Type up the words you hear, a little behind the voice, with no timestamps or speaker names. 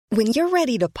When you're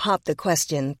ready to pop the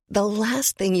question, the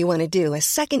last thing you want to do is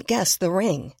second-guess the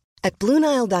ring. At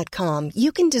BlueNile.com,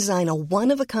 you can design a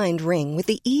one-of-a-kind ring with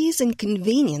the ease and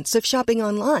convenience of shopping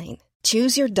online.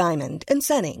 Choose your diamond and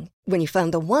setting. When you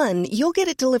find the one, you'll get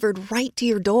it delivered right to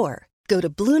your door. Go to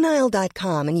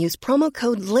BlueNile.com and use promo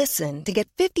code LISTEN to get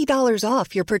 $50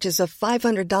 off your purchase of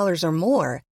 $500 or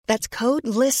more. That's code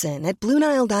LISTEN at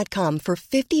BlueNile.com for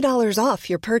 $50 off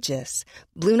your purchase.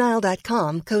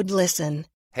 BlueNile.com, code LISTEN.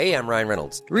 Hey, I'm Ryan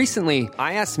Reynolds. Recently,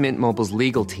 I asked Mint Mobile's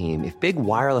legal team if big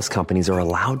wireless companies are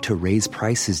allowed to raise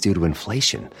prices due to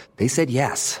inflation. They said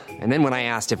yes. And then when I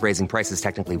asked if raising prices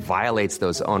technically violates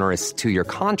those onerous two-year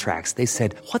contracts, they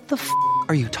said, "What the f***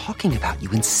 are you talking about,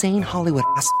 you insane Hollywood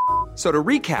ass?" So to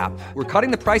recap, we're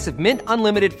cutting the price of Mint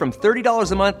Unlimited from $30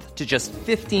 a month to just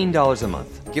 $15 a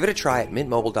month. Give it a try at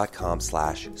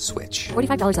mintmobile.com/switch.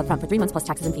 $45 up front for 3 months plus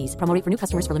taxes and fees. Promo rate for new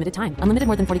customers for limited time. Unlimited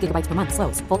more than 40 gigabytes per month.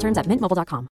 Slows full terms at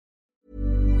mintmobile.com.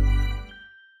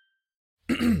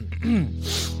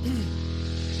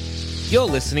 You're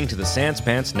listening to the Sans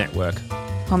Pants Network.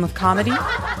 Home of comedy,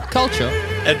 Culture.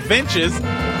 Adventures.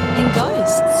 and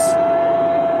ghosts.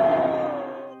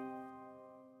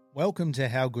 Welcome to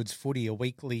How Good's Footy, a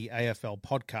weekly AFL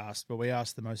podcast where we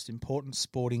ask the most important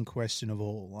sporting question of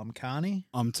all. I'm Carney.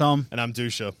 I'm Tom. And I'm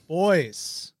Dusha.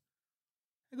 Boys,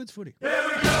 how good's footy?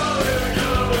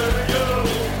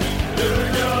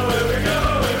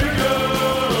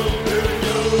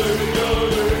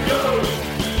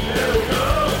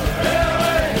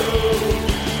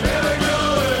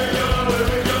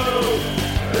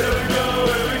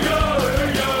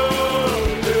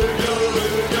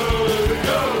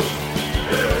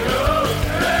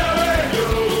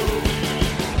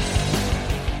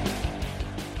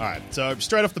 So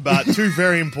straight off the bat, two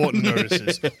very important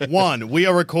notices. One, we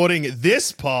are recording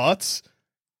this part,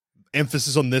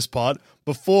 emphasis on this part,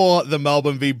 before the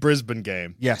Melbourne v Brisbane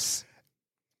game. Yes.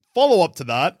 Follow up to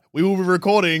that, we will be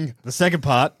recording The second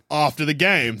part. after the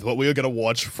game, what we are going to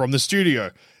watch from the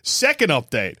studio. Second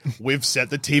update, we've set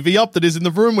the TV up that is in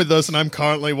the room with us, and I'm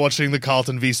currently watching the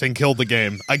Carlton v St Kilda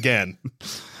game again.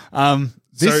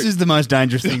 This is the most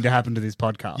dangerous thing to happen to this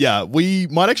podcast. Yeah, we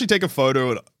might actually take a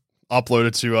photo and upload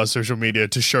it to our social media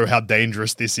to show how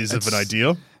dangerous this is of an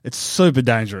idea. It's super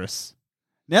dangerous.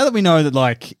 Now that we know that,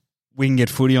 like, we can get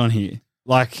footy on here,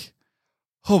 like,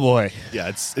 oh boy. Yeah,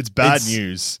 it's bad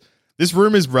news. This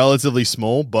room is relatively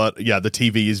small, but yeah, the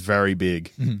TV is very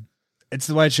big. It's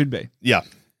the way it should be. Yeah.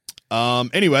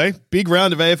 Anyway, big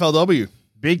round of AFLW.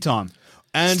 Big time.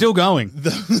 And still going.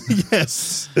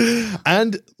 Yes.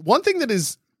 And one thing that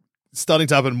is starting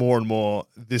to happen more and more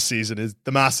this season is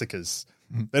the massacres.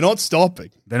 They're not stopping.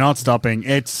 They're not stopping.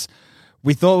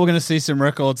 We thought we were going to see some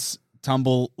records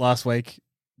tumble last week.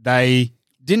 They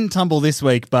didn't tumble this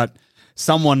week, but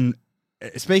someone,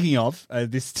 speaking of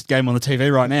this game on the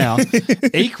TV right now,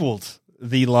 equaled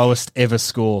the lowest ever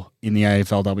score in the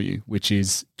AFLW, which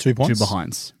is 2 points? 2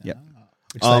 behinds. Yep.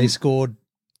 Which they scored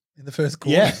in the first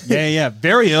quarter. Yeah.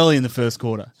 Very early in the first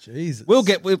quarter. Jesus.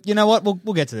 You know what?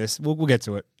 We'll get to this. We'll get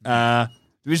to it.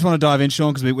 We just want to dive in,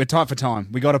 Sean, because we're tight for time.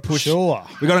 We got to push. Sure.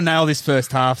 We got to nail this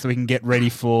first half so we can get ready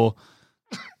for.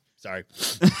 Sorry.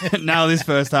 Nail this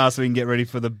first half so we can get ready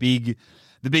for the big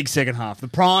second half, the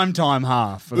prime time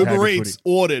half. Of Uber How Good Eats Footy.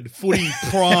 ordered, footy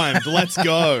primed. Let's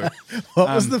go.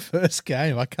 What was the first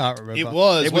game? I can't remember. It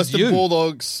was was the you.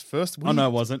 Bulldogs' first win. Oh no,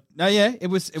 it wasn't. No, yeah, it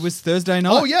was Thursday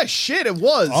night. Oh yeah, shit, it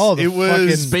was. Oh, the it was.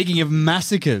 fucking- Speaking of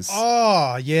massacres,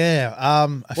 Oh, yeah.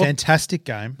 A fantastic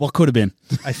game. what could have been?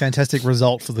 A fantastic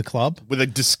result for the club. With a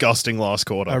disgusting last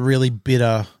quarter. A really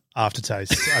bitter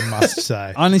aftertaste, I must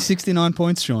say. Only 69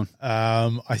 points, Sean.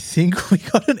 I think we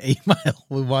got an email.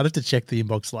 We might have to check the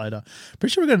inbox later.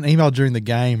 Pretty sure we got an email during the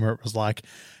game where it was like,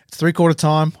 it's 3/4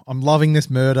 time. I'm loving this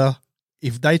murder.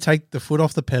 If they take the foot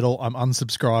off the pedal, I'm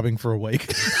unsubscribing for a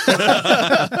week.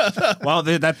 Well,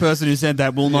 that person who said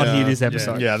that will not hear this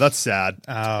episode. Yeah, that's sad.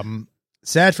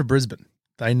 Sad for Brisbane.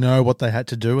 They know what they had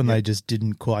to do and they just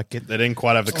didn't quite get They didn't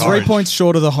quite have the 3 courage. points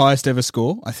short of the highest ever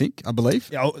score, I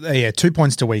believe. Yeah, 2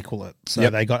 points to equal it. So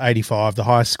Yep. they got 85. The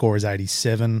highest score is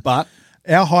 87. But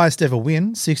Our highest ever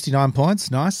win, 69 points.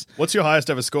 Nice. What's your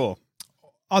highest ever score?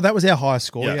 Oh, that was our highest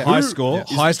score. Yeah. Yeah. highest score,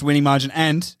 highest winning margin,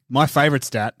 and my favourite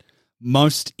stat,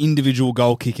 most individual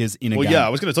goal kickers in a Well, game. yeah, I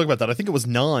was going to talk about that. I think it was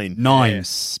 9. 9.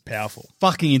 Yes, powerful.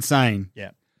 Fucking insane.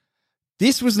 Yeah.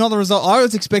 This was not the result. I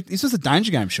was expecting. This was a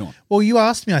danger game, Sean. Well, you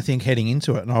asked me, I think, heading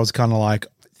into it, and I was kind of like,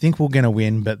 think we're going to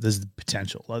win, but there's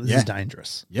potential. Like, this is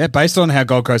dangerous. Yeah, based on how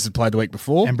Gold Coast had played the week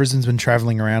before. And Brisbane's been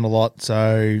travelling around a lot,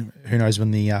 so who knows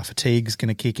when the fatigue's going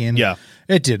to kick in. Yeah.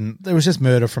 It didn't. There was just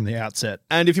murder from the outset.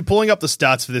 And if you're pulling up the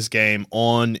stats for this game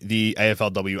on the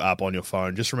AFLW app on your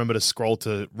phone, just remember to scroll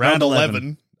to round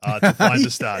 11 to find the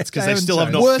stats, because they still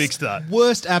have not fixed that.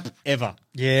 Worst app ever.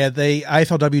 Yeah, the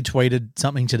AFLW tweeted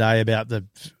something today about the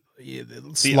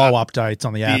slow updates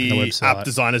on the app and the website. App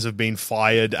designers have been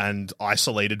fired and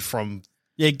isolated from...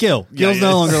 Yeah, Gil's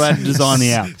no longer allowed to design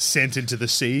the app. Sent into the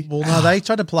sea. Well, no, they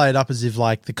tried to play it up as if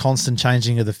like the constant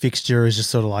changing of the fixture is just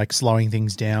sort of like slowing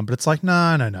things down, but it's like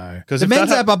no. Because the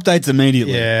men's app updates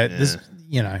immediately. Yeah, there's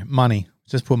money.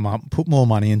 Just put more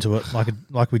money into it,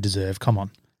 like we deserve. Come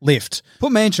on, lift.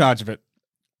 Put me in charge of it.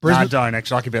 Brisbane, No, don't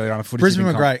actually. I could barely run a footy. Brisbane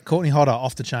were great. Courtney Hodder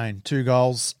off the chain, 2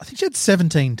 goals. I think she had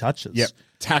 17 touches. Yep.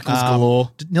 Tackles galore.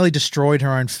 Nearly destroyed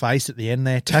her own face at the end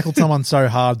there. Tackled someone so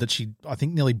hard that she, I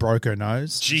think, nearly broke her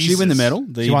nose. Did she win the medal?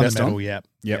 She won the best medal, on?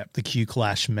 Yep. The Q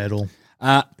Clash medal.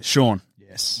 Sean.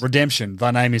 Yes. Redemption.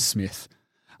 Thy name is Smith.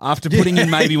 After putting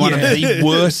in maybe one of the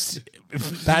worst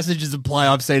passages of play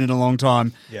I've seen in a long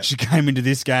time, she came into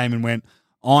this game and went,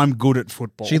 I'm good at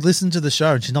football. She listened to the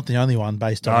show, and she's not the only one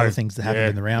based on other things that happened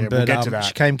in the round. We'll but get to that.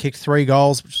 she came, kicked 3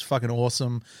 goals, which is fucking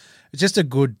awesome. It's just a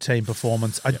good team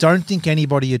performance. I don't think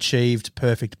anybody achieved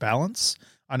perfect balance.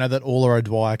 I know that Orla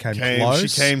O'Dwyer came close. She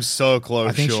came so close,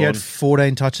 I think Sean. she had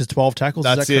 14 touches, 12 tackles.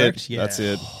 That's is that correct? it. That's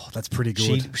it. Oh, that's pretty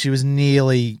good. She was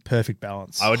nearly perfect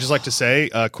balance. I would just like to say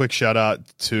a quick shout out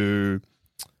to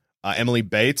Emily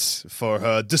Bates for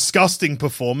her disgusting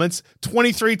performance.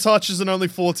 23 touches and only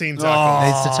 14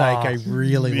 tackles. Needs to take a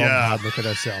really long, hard look at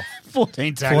herself.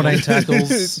 14 tackles. 14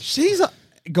 tackles. She's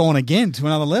gone again to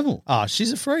another level.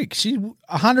 She's a freak. She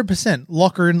 100%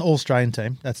 lock her in the All-Australian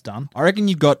team. That's done. I reckon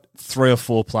you've got 3 or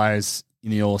 4 players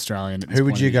in the All-Australian. Who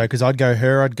would you go? Because I'd go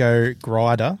her. I'd go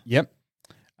Grider. Yep.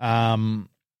 O'Dwyer.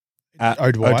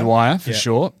 For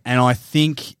sure. And I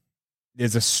think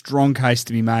there's a strong case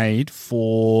to be made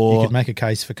for... You could make a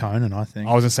case for Conan, I think.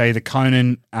 I was going to say the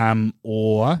Conan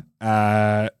or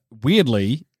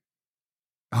weirdly...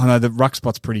 Oh, no, the ruck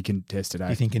spot's pretty contested,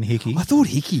 You thinking Hickey? I thought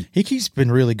Hickey. Hickey's been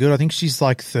really good. I think she's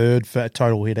like 3rd for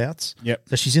total hit-outs. Yep.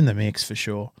 So she's in the mix for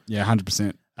sure. Yeah,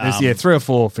 100%. There's 3 or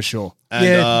 4 for sure.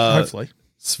 And, hopefully.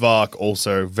 Svark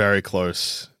also very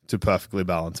close to perfectly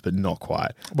balanced, but not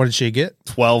quite. What did she get?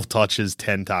 12 touches,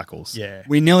 10 tackles. Yeah.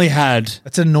 We nearly had...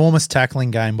 It's an enormous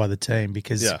tackling game by the team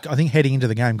because Yeah. I think heading into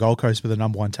the game, Gold Coast were the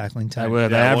number 1 tackling team. They were.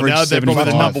 They Yeah, well, averaged now they're probably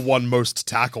the 75. number 1 most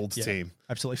tackled team.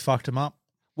 Absolutely fucked them up.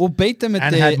 We'll beat them at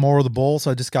And their... had more of the ball,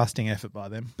 so disgusting effort by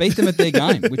them. Beat them at their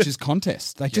game, which is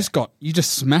contest. They you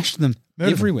just smashed them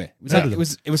Murdered them. everywhere.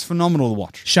 It was phenomenal to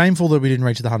watch. Shameful that we didn't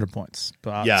reach the 100 points.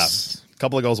 But Yeah, a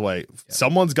couple of goals away.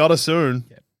 Someone's got to soon.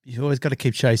 you've always got to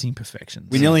keep chasing perfection.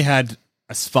 We nearly had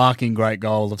a sparking great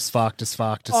goal of Spark to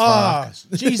Spark to Spark.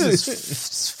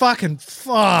 Jesus fucking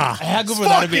fuck. How good would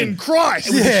that have been? Fucking Christ!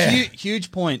 It was a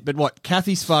huge point, but what?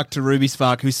 Kathy Spark to Ruby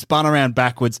Spark, who spun around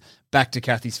backwards, back to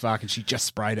Kathy Spark, and she just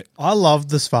sprayed it. I love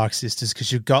the Spark sisters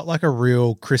because you've got like a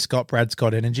real Chris Scott, Brad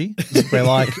Scott energy where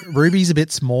like Ruby's a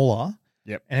bit smaller.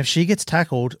 Yep. And if she gets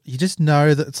tackled, you just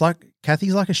know that it's like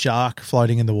Kathy's like a shark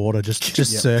floating in the water, just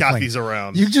circling. Kathy's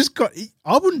around. You've just got.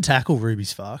 I wouldn't tackle Ruby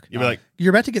Spark. You'd be like,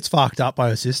 You're about to get sparked up by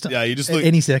her sister. yeah, you just at look.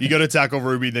 any second. You go to tackle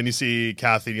Ruby, then you see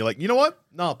Kathy, and you're like, you know what?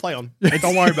 No, play on. Hey,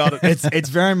 don't worry about it. It's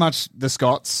very much the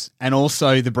Scots, and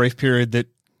also the brief period that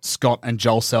Scott and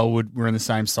Joel Selwood were in the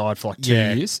same side for like 2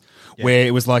 years, where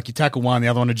it was like you tackle one, the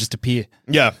other one would just appear.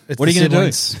 Yeah. It's what are the you going to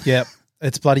do? siblings. Yep,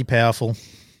 it's bloody powerful.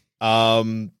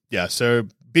 Yeah. So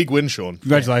big win, Sean.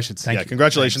 Congratulations. Yeah,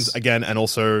 congratulations again, and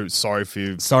also sorry for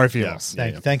you. Your Yeah. loss.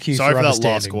 Thank you. Sorry for that last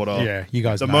understanding. quarter. Yeah, you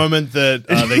guys. The know. moment that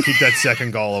they kicked that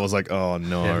second goal, I was like, oh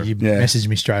no. Yeah, you messaged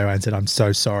me straight away and said, "I'm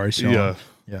so sorry, Sean." Yeah.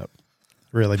 Yep.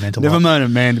 Really mental. Never known a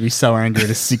man to be so angry at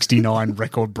a 69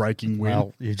 record-breaking win.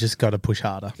 Well, you just got to push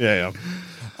harder. Yeah.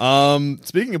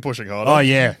 Speaking of pushing harder. Oh,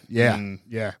 yeah.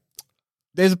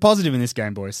 There's a positive in this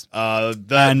game, boys. So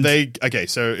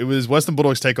it was Western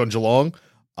Bulldogs take on Geelong.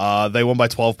 They won by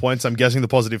 12 points. I'm guessing the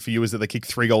positive for you is that they kicked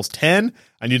 3 goals 10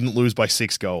 and you didn't lose by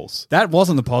 6 goals. That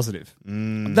wasn't the positive.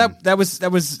 That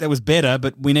was better,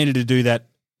 but we needed to do that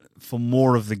for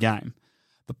more of the game.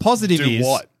 The positive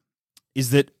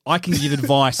is that I can give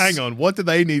advice. Hang on, what do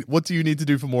they need? What do you need to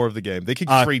do for more of the game? They kicked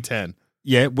 3-10.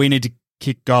 Yeah, we need to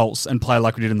kick goals and play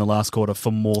like we did in the last quarter for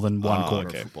more than one quarter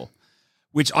of football.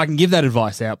 Which I can give that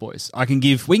advice out, boys. We can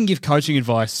give coaching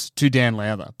advice to Dan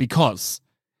Lowther because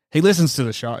he listens to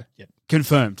the show. Yep.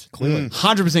 Confirmed. Clearly.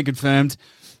 100% confirmed.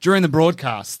 During the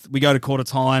broadcast, we go to quarter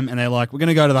time and they're like, we're going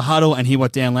to go to the huddle and hear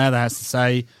what Dan Lowther has to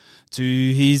say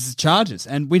to his charges.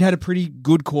 And we'd had a pretty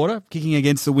good quarter, kicking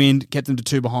against the wind, kept them to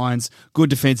 2 behinds, good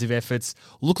defensive efforts.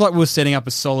 Looked like we were setting up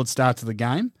a solid start to the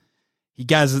game. He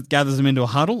gathers them into a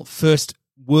huddle. First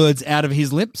words out of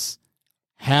his lips,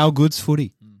 how good's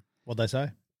footy? What'd they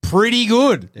say? Pretty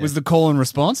good was the call and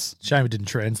response. Shame it didn't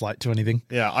translate to anything.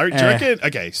 Yeah, do you reckon?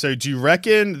 Okay, so do you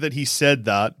reckon that he said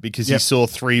that because he saw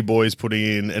 3 boys putting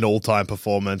in an all-time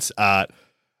performance at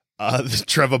the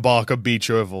Trevor Barker Beach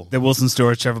Oval? The Wilson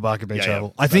Storage Trevor Barker Beach Yeah,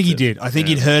 Oval. I think he did. I think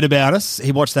he'd heard about us.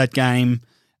 He watched that game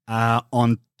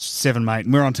on 7 Mate,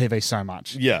 and we're on TV so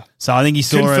much. Yeah, So I think he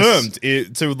saw us.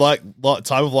 confirmed. So like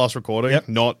time of last recording,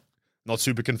 not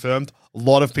super confirmed. A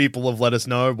lot of people have let us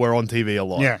know we're on TV a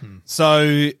lot. Yeah. So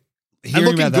and hearing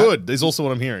looking about that- good is also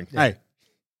what I'm hearing. Hey,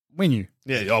 we knew.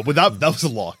 Yeah, oh, that was a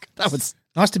lock. That was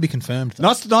Nice to be confirmed. though.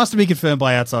 nice to be confirmed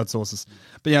by outside sources.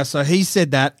 But yeah, so he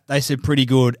said that. They said pretty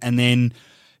good. And then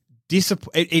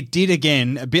it did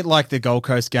again, a bit like the Gold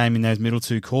Coast game in those middle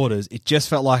 2 quarters. It just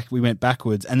felt like we went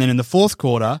backwards. And then in the 4th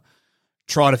quarter,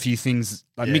 tried a few things,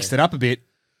 mixed it up a bit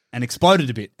and exploded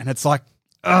a bit. And it's like,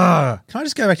 Can I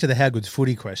just go back to the how good's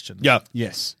footy question? Yeah,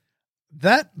 yes.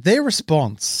 Their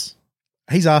response,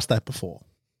 he's asked that before,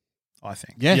 I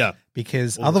think. Yeah. yeah.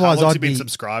 Because Well, otherwise how long's I'd he been be...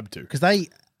 subscribed to? Because they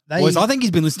Boys, I think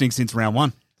he's been listening since round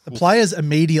 1. the players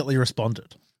immediately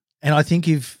responded. And I think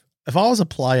if I was a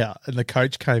player and the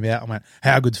coach came out and went,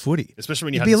 how good's footy? Especially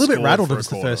when you You'd be a hadn't little bit scored rattled for if a it's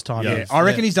the quarter. first time. Yeah. I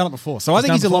reckon he's done it before. So I think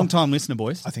done he's a before. long-time listener,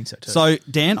 boys. I think so too. So,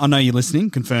 Dan, I know you're listening,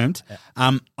 confirmed.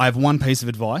 I have one piece of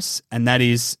advice, and that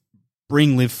is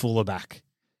bring Liv Fuller back.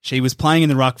 She was playing in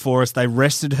the ruck for us. They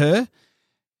rested her.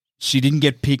 She didn't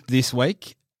get picked this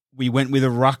week. We went with a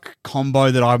ruck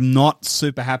combo that I'm not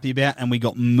super happy about, and we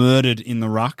got murdered in the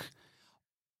ruck.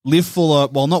 Liv Fuller,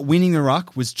 while not winning the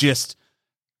ruck, was just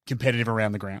competitive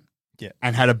around the ground. Yeah.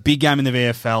 And had a big game in the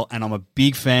VFL, and I'm a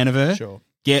big fan of her. Sure.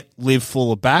 Get Liv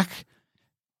Fuller back.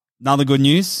 Another good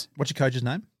news, What's your coach's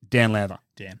name? Dan Lowther.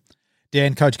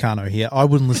 Dan, Coach Carno here. I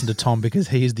wouldn't listen to Tom because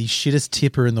he is the shittest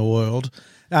tipper in the world.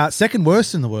 Second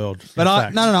worst in the world. But in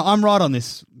fact. no, I'm right on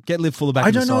this. Get Liv Fuller back. I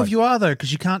in the don't know side. if you are, though,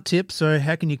 because you can't tip, so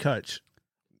how can you coach?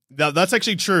 That's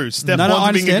actually true. Step No, one I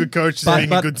to being a understand. good coach is But- being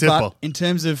a but- good tipper. But in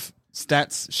terms of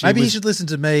stats, Maybe you should listen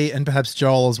to me and perhaps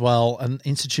Joel as well and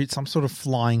institute some sort of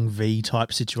flying V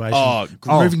type situation.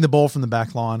 Removing the ball from the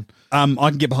back line. I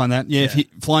can get behind that. Yeah, if he,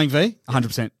 flying V,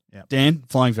 100%. Yep. Dan,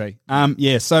 flying V.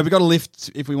 Yeah, so we've got a lift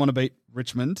if we want to beat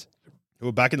Richmond.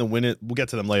 We're back in the win. We'll get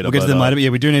to them later. We'll get to but, them later, but yeah,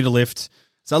 we do need a lift.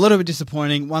 So a little bit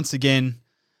disappointing. Once again,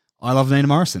 I love Nina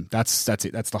Morrison. That's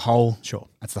it. That's the whole. Sure.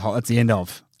 That's the end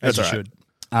of. That's you all right. should.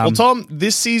 Well, Tom,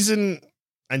 this season,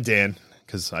 and Dan,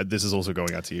 because this is also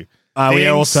going out to you. We are Things-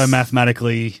 also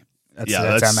mathematically. That's our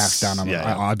that's- maths done.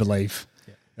 yeah. I believe.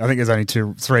 I think there's only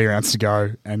 3 rounds to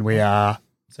go, and we are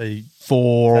So you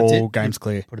 4 That's it? games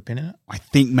clear. put a pin in it. I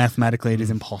think mathematically it is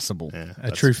impossible. Yeah,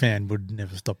 A true fan would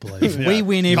never stop believing. If we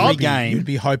win every Can't be. game, You'd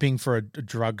be hoping for a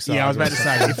drug sale. yeah, I was about to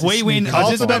say, if we win, I was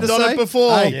just Carlton about have to done say, it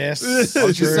before. Hey, Yes. I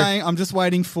was just True. saying, I'm just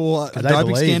waiting for a They doping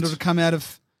believed. scandal to come out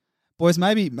of boys.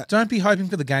 Maybe Don't be hoping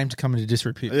for the game to come into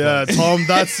disrepute. Yeah, please. Tom,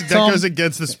 that Tom, goes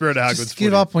against the spirit of how Just good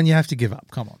give up when you have to give up.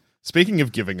 Come on. Speaking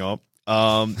of giving up,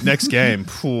 next game,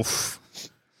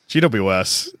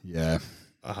 GWS. yeah,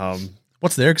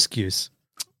 What's their excuse?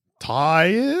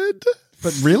 Tired?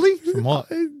 but really From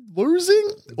what? Losing?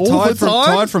 All the time?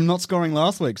 tied from not scoring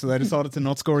last week, so they decided to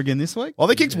not score again this week. Well,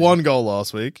 they kicked 1 goal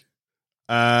last week,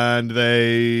 and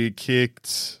they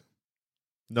kicked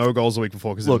no goals the week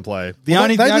before because they didn't play. The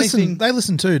only thing they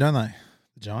listen too, don't they?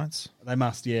 The Giants. they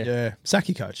must, Yeah. Sack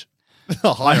your coach.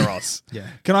 Hire us. Yeah.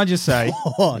 Can I just say,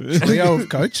 Oh, trio of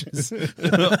coaches.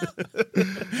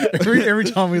 every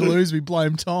time we lose, we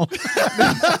blame Tom.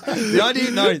 the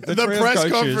idea, no, the The trio of press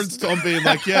coaches- conference, Tom being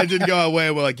like, yeah, it didn't go away.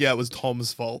 We're like, yeah, it was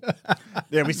Tom's fault.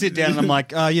 Yeah, we sit down and I'm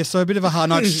like, yeah, so a bit of a hard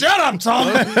night. Shut up,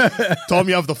 Tom. Tom,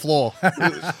 you have the floor.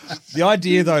 The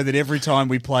idea, though, that every time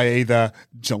we play either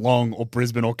Geelong or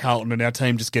Brisbane or Carlton and our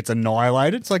team just gets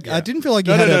annihilated, it's like, I didn't feel like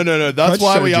you had No. That's coach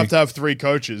why we strategy. have to have 3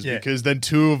 coaches Yeah. because then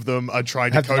 2 of them are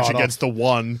trying to Have the coach night against the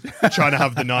one trying to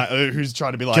have the night, who's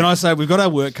trying to be like, Can I say, we've got our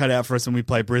work cut out for us when we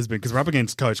play Brisbane because we're up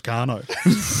against Coach Carno.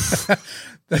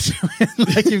 That's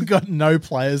like you've got no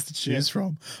players to choose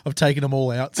from. I've taken them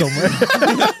all out somewhere.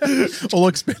 All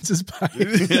expenses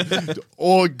paid.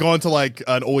 or gone to like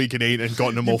an all you can eat and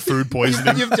gotten them all food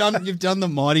poisoning. you've done the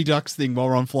Mighty Ducks thing while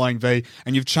we're on Flying V,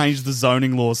 and you've changed the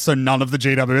zoning laws so none of the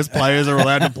GWS players are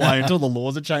allowed to play until the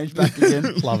laws are changed back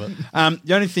again. Love it.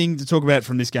 The only thing to talk about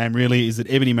from this game really is that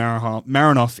Ebony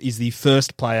Marinoff is the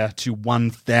first player to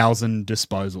 1,000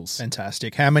 disposals.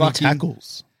 Fantastic. How many Fucking-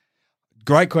 tackles?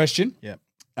 Great question. Yep.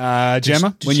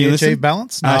 Gemma, Did when she you achieve listen,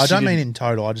 balance? No, No, I she don't mean didn't. in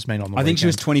total. I just mean on the I think she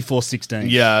was weekend. 24-16.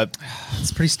 Yeah.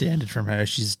 It's pretty standard from her.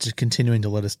 She's just continuing to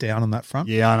let us down on that front.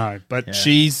 Yeah, I know, but Yeah.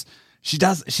 she's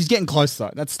getting close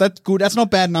though. That's good. That's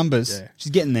not bad numbers. Yeah.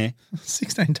 She's getting there.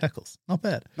 16 tackles. Not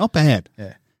bad. Not bad.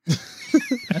 Yeah.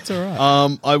 That's all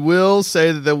right. I will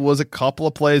say that there was a couple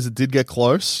of players that did get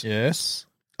close. Yes.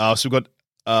 So we've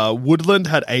got Woodland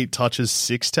had 8 touches,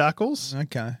 6 tackles.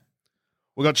 Okay.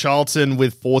 We got Charlton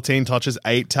with 14 touches,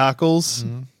 8 tackles.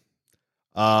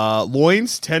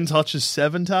 Loins 10 touches,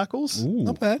 7 tackles.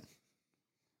 Not bad.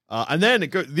 And then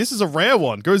this is a rare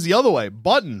one. Goes the other way.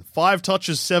 Button 5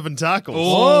 touches, 7 tackles.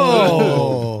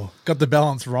 Oh, got the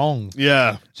balance wrong.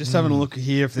 Yeah, Just having a look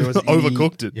here if there was any,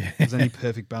 overcooked it. if there's any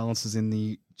perfect balances in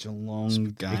the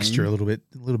Geelong game. Extra a little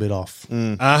bit off.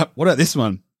 What about this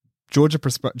one? Georgie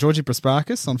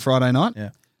Prasparkas on Friday night. Yeah.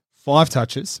 5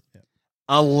 touches,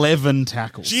 11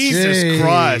 tackles. Jesus Jeez.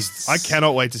 Christ. I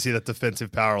cannot wait to see that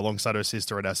defensive power alongside her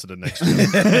sister at Essendon next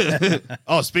year.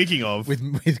 Oh, speaking of.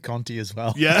 With Conti as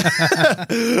well. Yeah.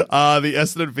 The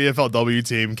Essendon VFLW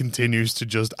team continues to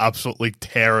just absolutely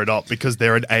tear it up because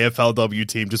they're an AFLW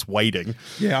team just waiting.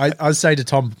 Yeah, I was saying to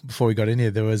Tom before we got in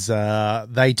here, there was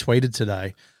they tweeted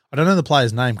today. I don't know the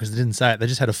player's name because they didn't say it. They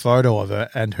just had a photo of her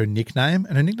and her nickname,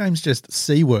 and her nickname's just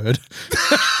C-word.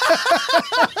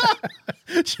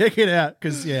 Check it out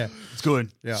because It's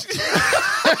good. yeah,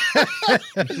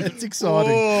 it's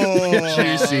exciting.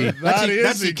 Juicy. That is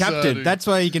That's your captain. exciting. That's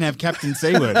why you can have Captain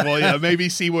C-word. Well, yeah, maybe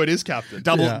C-word is captain.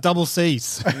 Double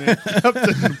C's.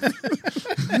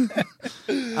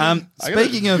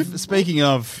 Speaking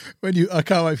of I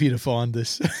can't wait for you to find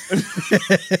this.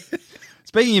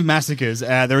 Speaking of massacres,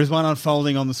 there is one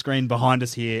unfolding on the screen behind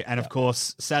us here, and of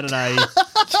course, Saturday.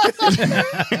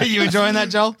 Are you enjoying that,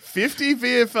 Joel? 50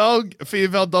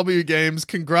 VFLW games.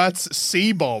 Congrats,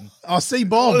 C-Bomb. Oh,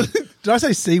 C-bomb. Did I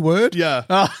say C-word? Yeah.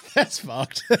 Oh, that's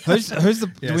fucked. Who's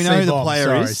the? Yeah, do we know who the C-bomb. player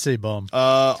Sorry, is? C-bomb.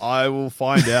 I will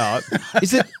find out.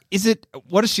 Is it?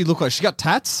 What does she look like? She got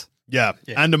tats. Yeah,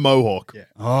 and a mohawk. Yeah.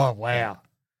 Oh wow.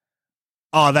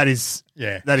 Oh, that is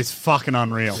fucking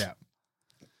unreal. Yeah.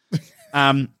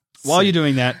 While you're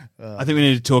doing that, I think we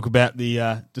need to talk about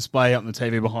the display up on the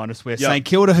TV behind us where St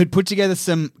Kilda, who'd put together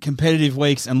some competitive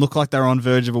weeks and looked like they were on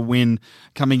verge of a win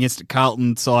coming against a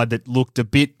Carlton side that looked a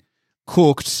bit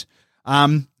cooked,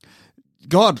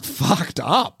 got fucked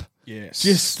up. Yes.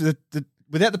 Just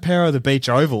without the power of the beach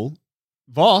oval,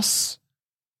 Voss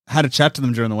had a chat to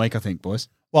them during the week, I think, boys.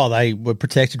 Well, they were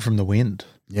protected from the wind.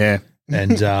 Yeah.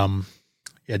 And,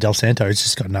 Del Santo's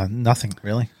just got nothing,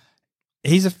 really.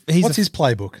 What's his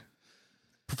playbook?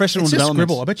 professional It's just development.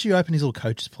 scribble. I bet you open his little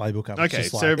coach's playbook up. It's Okay,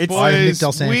 just so like, boys, I am Nick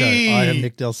Del Santo. we- I am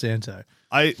Nick Del Santo.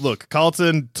 Look,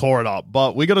 Carlton tore it up,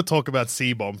 but we got to talk about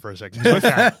C-Bomb for a second.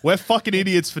 We're fucking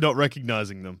idiots for not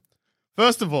recognizing them.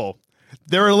 First of all,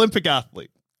 they're an Olympic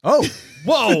athlete. Oh,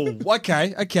 Whoa.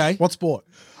 Okay. what sport?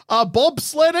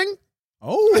 Bobsledding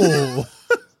Oh,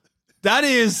 That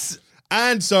is.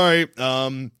 and so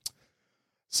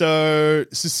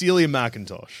Cecilia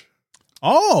McIntosh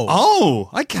oh,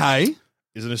 Okay.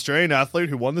 is an Australian athlete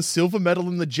who won the silver medal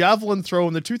in the javelin throw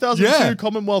in the 2002 Yeah.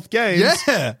 Commonwealth Games,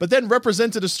 Yeah. but then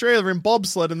represented Australia in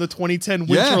bobsled in the 2010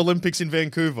 Winter Yeah. Olympics in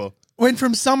Vancouver. went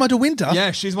from summer to winter.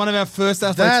 Yeah, she's one of our first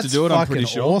athletes That's to do it, I'm pretty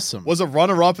fucking sure. awesome. Was a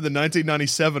runner-up in the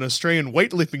 1997 Australian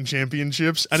weightlifting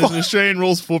championships and is an Australian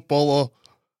rules footballer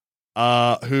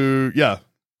who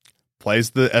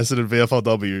plays the Essendon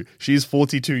VFLW. She's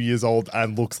 42 years old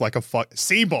and looks like a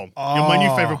C-Bomb. You're my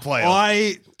new favorite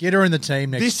player. Get her in the team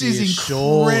next This year. is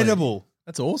surely. incredible.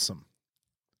 That's awesome.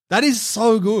 That is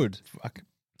so good. Fuck.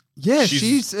 Yeah, She's-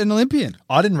 she's an Olympian.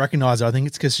 I didn't recognize her. I think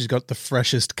it's because she's got the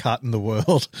freshest cut in the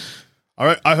world. All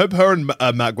right, I hope her and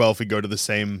Matt Guelphy go to the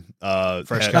same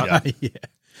Fresh head, cut. yeah. Yeah.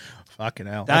 Fucking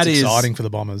hell. That That's is- exciting for the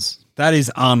Bombers. That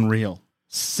is unreal.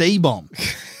 C-bomb.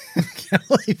 I can't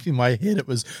believe in my head it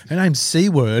was, her name's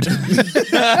C-word.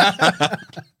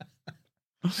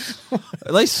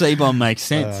 At least C-bomb makes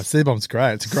sense. C-bomb's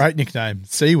great. It's a great nickname.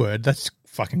 C-word. That's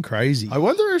fucking crazy. I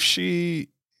wonder if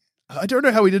I don't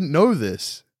know how we didn't know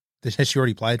this. Has she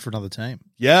already played for another team?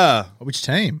 Yeah. Which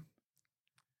team?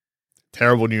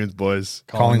 Terrible news, boys.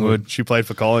 Collingwood. She played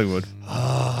for Collingwood.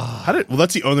 Well,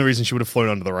 that's the only reason she would have flown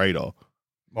under the radar.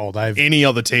 Well, they've Any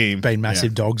other team. been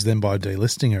massive dogs then by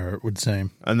delisting her, it would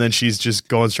seem. And then she's just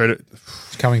going straight at...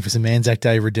 She's coming for some Anzac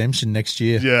Day redemption next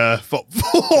year. Yeah.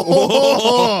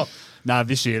 Nah,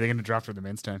 this year they're going to draft her in the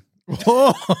men's team.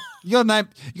 You got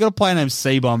a player named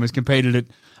C-bomb who's competed at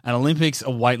an Olympics, a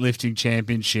weightlifting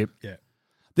championship. Yeah.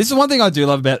 This is one thing I do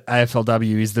love about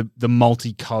AFLW is the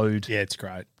multi-code, Yeah, it's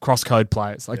great. cross-code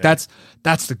players. Like that's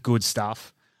the good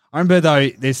stuff. I remember though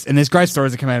there's great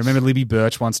stories that come out. I remember Libby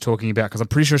Birch once talking about, because I'm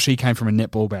pretty sure she came from a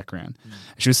netball background.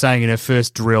 She was saying in her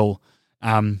first drill,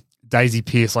 Daisy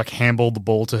Pearce like handballed the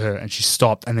ball to her and she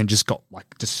stopped and then just got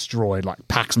like destroyed. Like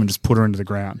Paxman just put her into the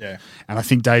ground. Yeah. And I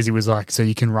think Daisy was like, "So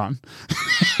you can run."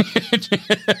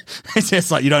 It's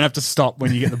just like you don't have to stop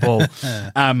when you get the ball.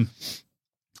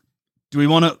 Do we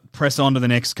want to press on to the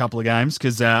next couple of games?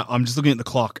 Because I'm just looking at the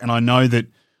clock and I know that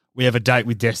we have a date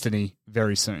with Destiny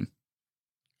very soon.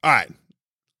 All right.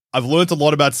 I've learned a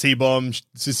lot about C-Bomb.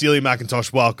 Cecilia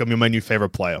McIntosh, welcome. You're my new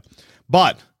favorite player.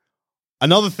 But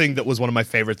another thing that was one of my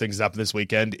favorite things that happened this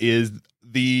weekend is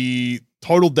the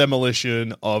total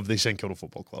demolition of the St Kilda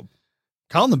Football Club.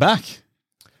 Carl in the back.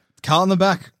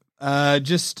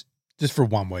 Just for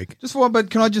 1 week. Just for one, but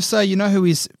can I just say, you know who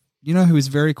is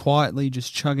very quietly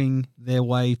just chugging their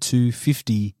way to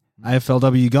 50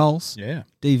 AFLW goals? Yeah.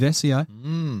 D. Vesio.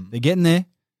 They're getting there.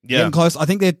 Yeah. Getting close. I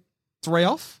think they're 3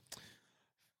 off.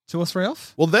 2 or 3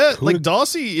 off. Well,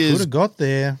 Darcy Could is... have got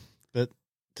there, but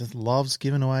just loves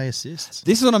giving away assists.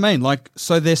 This is what I mean. Like,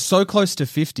 so they're so close to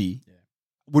 50,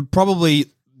 would probably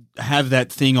have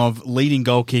that thing of leading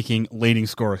goal kicking, leading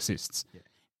score assists. Yeah.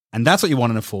 And that's what you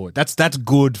want in a forward. That's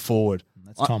good forward.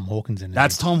 That's Tom Hawkins' energy.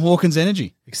 That's Tom Hawkins'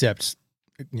 energy. Except,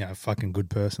 fucking good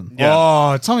person. Yeah.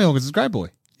 Oh, Tommy Hawkins is a great boy.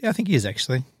 Yeah, I think he is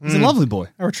actually. He's a lovely boy.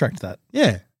 I retract that.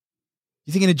 Yeah.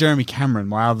 You're thinking of Jeremy Cameron,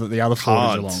 the other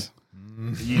forward is along.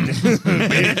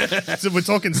 So we're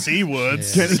talking C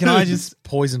words. Yeah. Can I just...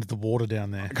 poisoned the water down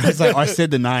there? Because I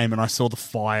said the name and I saw the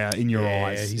fire in your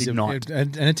eyes He's ignite.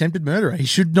 an attempted murderer. He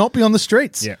should not be on the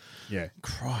streets. Yeah.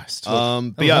 Christ.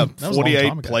 But That yeah, was a long time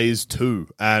 48 ago. plays 2,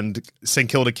 and St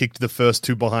Kilda kicked the first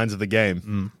 2 behinds of the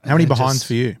game. How many behinds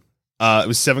for you? It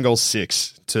was 7 goals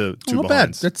 6 to 2 Not bad.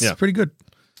 behinds. That's pretty good.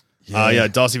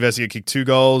 Darcy Vesio kicked 2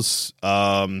 goals.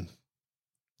 I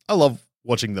love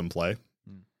watching them play.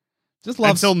 Just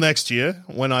love... Until next year,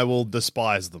 when I will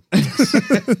despise them.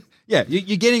 Yeah,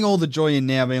 you're getting all the joy in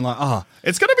now, being like,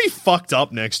 It's going to be fucked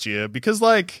up next year because,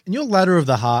 like... In your ladder of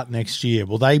the heart next year,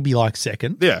 will they be like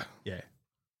second? Yeah. Yeah.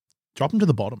 Drop them to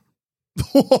the bottom.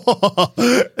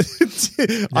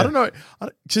 I don't know.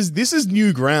 Just this is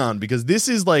new ground because this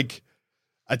is like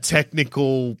a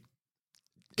technical...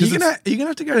 You're gonna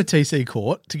have to go to TC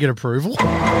court to get approval.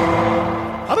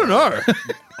 I don't know.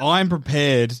 I'm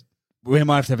prepared. We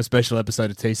might have to have a special episode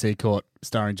of TC Court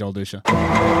starring Joel Dusha.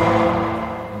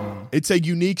 It's a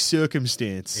unique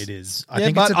circumstance. It is. I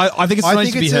think it still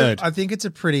needs to be heard. I think it's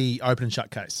a pretty open and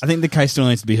shut case. I think the case still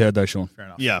needs to be heard, though, Sean. Fair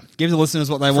enough. Yeah. Give the listeners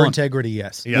what they For want. integrity,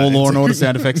 yes. Yeah, More law and order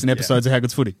sound effects and episodes of How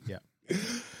Good's Footy. Yeah.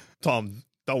 Tom,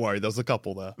 don't worry. There's a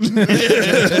couple there.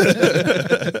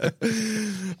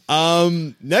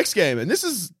 Next game, and this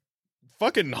is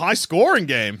fucking high scoring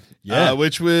game. Yeah.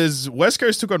 Which was West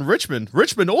Coast took on Richmond.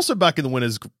 Richmond also back in the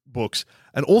winners books.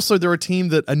 And also they're a team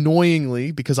that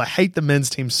annoyingly, because I hate the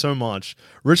men's team so much,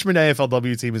 Richmond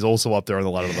AFLW team is also up there on the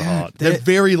ladder of the heart. They're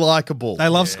very likable. They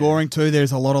love scoring too.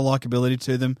 There's a lot of likability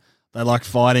to them. They like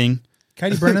fighting.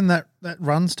 Katie Brennan, that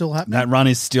run still happening? That run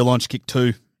is still on. She kicked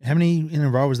 2. How many in a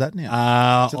row was that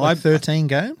now? Is it like 13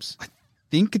 games? I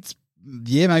think it's,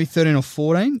 maybe 13 or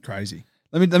 14. Crazy.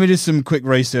 Let me do some quick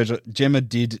research. Gemma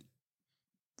did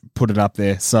put it up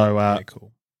there. So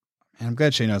cool. And I'm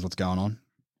glad she knows what's going on.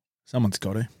 Someone's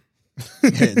got to.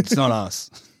 It's not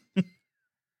us.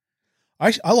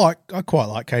 I quite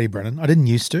like Katie Brennan. I didn't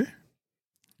used to.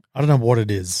 I don't know what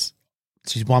it is.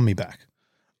 She's won me back.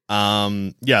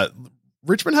 Yeah,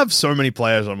 Richmond have so many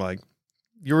players. I'm like,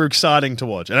 you're exciting to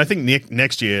watch. And I think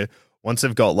next year, once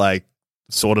they've got like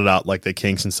sorted out like their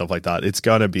kinks and stuff like that, they're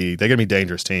gonna be a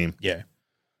dangerous team. Yeah.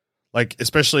 Like,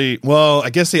 especially, well,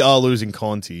 I guess they are losing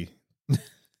Conti.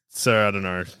 So I don't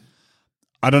know.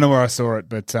 I don't know where I saw it,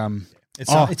 but it's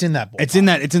in that ballpark. It's in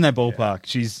that ballpark. Yeah.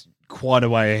 She's quite a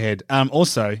way ahead.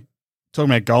 Also, talking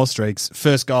about goal streaks,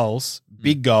 first goals,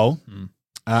 big goal.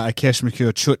 Akesh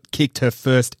McCure kicked her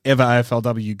first ever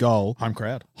AFLW goal. Home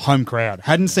crowd.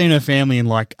 Hadn't seen her family in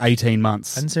like 18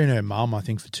 months. Hadn't seen her mum, I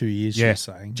think, for 2 years, she was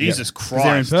saying. Jesus Christ.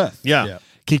 They're in Perth. Yeah.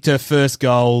 Kicked her first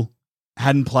goal.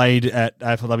 Hadn't played at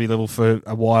AFLW level for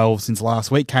a while since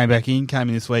last week. Came in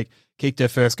this week. Kicked her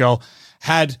first goal.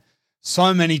 Had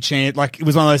so many chances. Like, it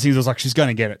was one of those things. I was like, she's going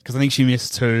to get it because I think she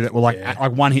missed 2 that were like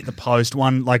one hit the post,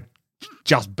 one like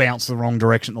just bounced the wrong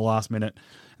direction at the last minute,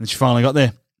 and she finally got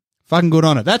there. Fucking good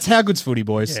on it. That's How Good's Footy,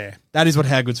 boys. Yeah. That is what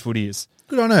How Good's Footy is.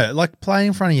 Good on her. Like, playing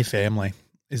in front of your family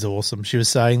is awesome. She was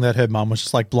saying that her mum was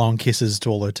just like blowing kisses to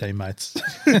all her teammates.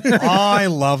 I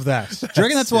love that. Do you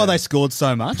reckon that's why they scored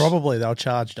so much? Probably. They were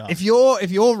charged up. If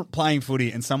you're playing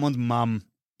footy and someone's mum,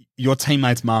 your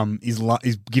teammate's mum is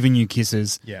giving you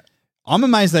kisses, yeah, I'm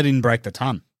amazed they didn't break the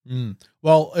ton.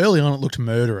 Well, early on it looked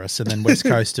murderous, and then West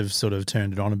Coast have sort of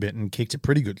turned it on a bit and kicked a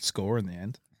pretty good score in the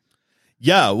end.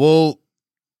 Yeah, well,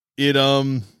 it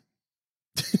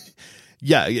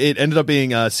yeah, it ended up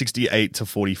being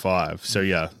 68-45. So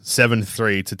yeah,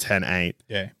 7-3 to 10-8.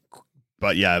 Yeah.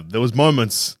 But yeah, there was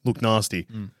moments looked nasty.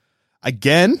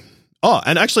 Again. Oh,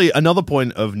 and actually another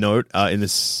point of note in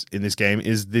this game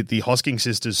is that the Hosking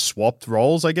sisters swapped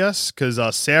roles, I guess, because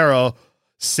Sarah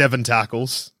 7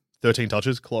 tackles, 13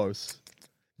 touches, close.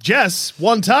 Jess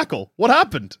 1 tackle. What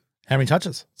happened? How many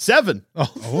touches? 7. Oh,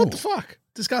 what the fuck?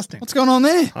 Disgusting. What's going on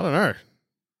there? I don't know.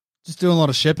 Just doing a lot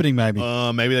of shepherding, maybe.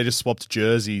 Maybe they just swapped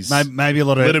jerseys. Maybe a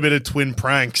lot A of little bit of twin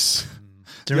pranks.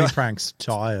 Too many pranks.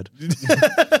 Tired.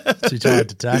 Too tired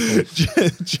to tackle.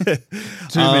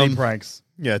 too many pranks.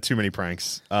 Yeah, too many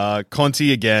pranks.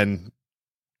 Conti again,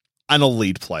 an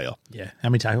elite player. Yeah. How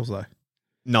many tackles though?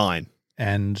 9,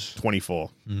 And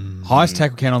 24. Highest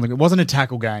tackle count on the. It wasn't a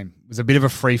tackle game. It was a bit of a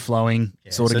free flowing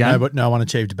sort of game. But no one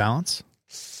achieved balance.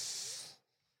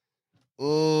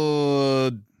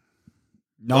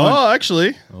 No,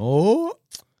 Actually, Oh,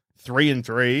 3 and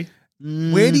 3.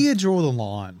 where do you draw the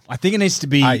line? I think it needs to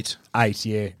be 8. 8,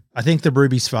 yeah. I think the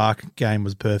Ruby Spark game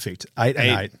was perfect. 8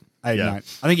 and 8. 8 Yeah. and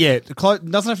 8. I think, yeah, it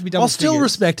doesn't have to be double I'll still figures.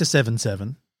 respect a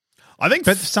 7-7. I think,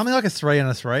 But something like a 3 and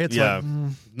a 3, it's yeah,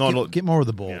 like not get more of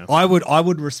the ball. Yeah. I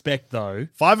would respect, though,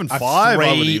 5 and a 5. 3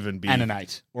 I would even be. and an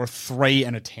 8, or a 3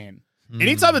 and a 10.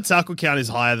 Anytime a tackle count is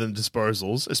higher than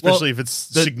disposals, especially if it's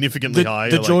significantly higher.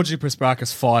 The like- Georgie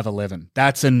Prasparkas 5'11".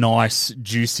 That's a nice,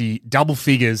 juicy double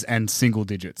figures and single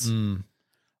digits.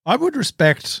 I would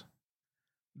respect,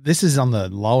 this is on the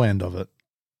low end of it,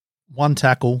 1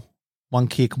 tackle, 1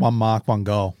 kick, 1 mark, 1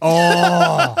 goal.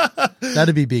 Oh,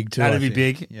 That'd be big too. that'd I be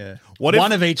think. big. Yeah. What if-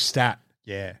 One of each stat.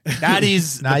 Yeah. That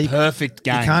is No, the you- perfect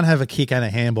game. You can't have a kick and a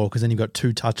handball because then you've got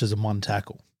 2 touches and 1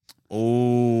 tackle.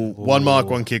 Ooh, 1 mark,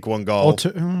 1 kick, 1 goal. Or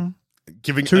 2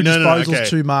 Giving 2 no, disposals, okay.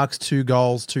 2 marks, 2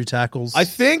 goals, 2 tackles. I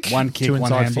think One kick, 2 one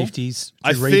inside handball. 50s, 2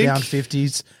 I rebound think-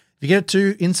 50s. If you get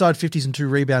 2 inside 50s and 2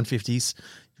 rebound 50s,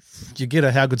 you get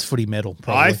a How Good's Footy medal,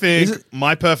 probably. I think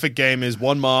my perfect game is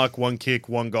 1 mark, 1 kick,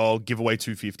 1 goal, give away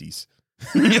 2 50s.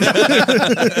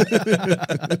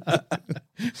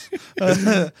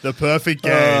 The perfect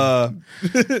game.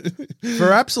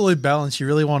 For absolute balance, you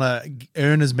really want to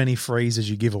earn as many frees as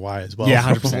you give away as well. Yeah,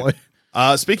 100%.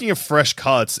 probably. Speaking of fresh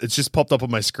cuts, it's just popped up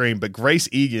on my screen, but Grace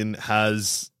Egan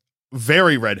has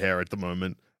very red hair at the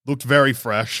moment. Looked very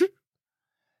fresh.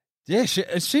 Yeah,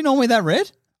 is she normally that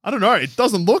red? I don't know. It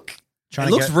doesn't look. Trying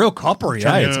It to looks get, real coppery,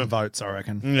 trying to eh? get some votes, I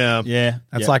reckon. Yeah. Yeah.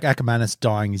 That's yeah. like Ackermanis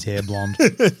dyeing his hair blonde.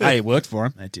 Hey, it worked for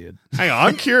him. They did. Hang on.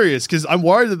 I'm curious because I'm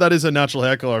worried that is a natural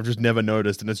hair color. I've just never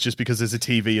noticed, and it's just because there's a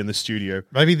TV in the studio.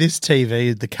 Maybe this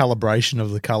TV, the calibration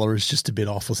of the colour is just a bit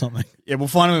off or something. Yeah, we'll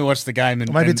find when we watch the game. And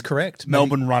Or maybe and it's correct. Maybe-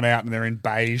 Melbourne run out and they're in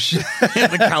beige.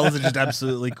 The colours are just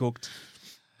absolutely cooked.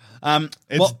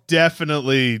 It's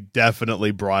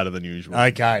definitely brighter than usual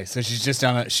Okay, so she's just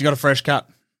done it. She got a fresh cut.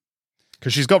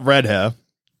 because she's got red hair.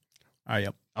 Oh,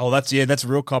 yep. Oh, that's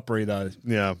real coppery though.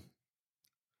 Yeah.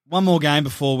 One more game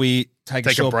before we take a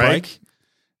Take a short break. break.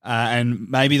 And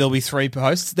maybe there'll be 3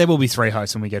 hosts. There will be 3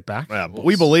 hosts when we get back. Yeah, but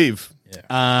we believe.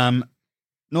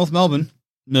 North Melbourne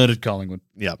murdered Collingwood.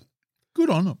 Yeah.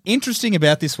 Good on them. Interesting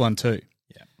about this one too.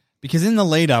 Yeah. Because in the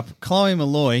lead up, Chloe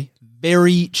Malloy,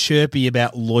 very chirpy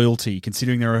about loyalty,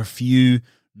 considering there are a few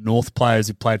North players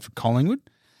who played for Collingwood.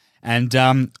 And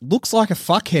looks like a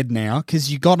fuckhead now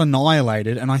because you got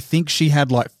annihilated, and I think she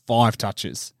had like 5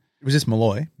 touches. Was this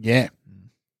Malloy? Yeah.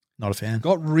 Not a fan.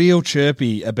 Got real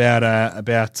chirpy about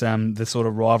the sort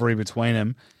of rivalry between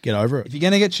them. Get over it. If you're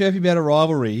going to get chirpy about a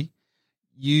rivalry,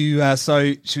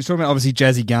 so she was talking about obviously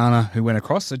Jazzy Garner who went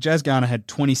across. So Jazz Garner had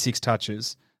 26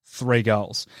 touches, 3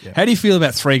 goals. Yeah. How do you feel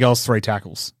about 3 goals, 3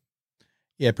 tackles?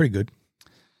 Yeah, pretty good.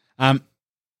 I'm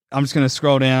just going to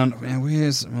scroll down. Man,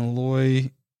 where's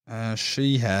Malloy?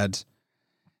 She had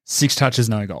 6 touches,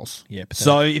 no goals. Yeah. pathetic.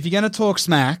 So if you're going to talk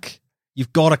smack,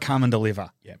 you've got to come and deliver.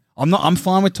 Yeah. I'm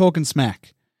fine with talking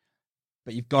smack,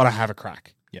 but you've got to have a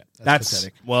crack. Yeah, That's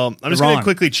pathetic. Well, I'm just going Ryan. to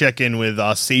quickly check in with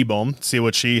C-Bomb, see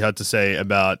what she had to say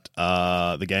about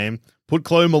the game. Put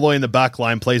Chloe Malloy in the back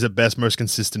line, plays at best, most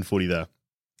consistent footy there.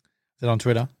 Is it on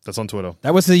Twitter? That's on Twitter.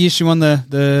 That was the issue on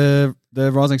the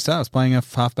Rising Stars playing a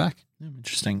half back.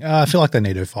 Interesting. I feel like they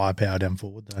need her firepower down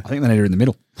forward, though. I think they need her in the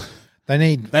middle. They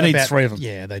need about 3 of them.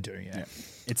 Yeah, they do. Yeah.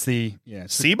 It's the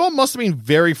C-Bomb must have been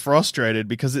very frustrated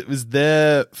because it was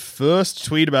their first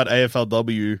tweet about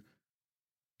AFLW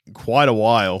in quite a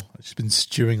while. I've just been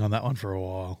stewing on that one for a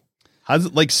while. Has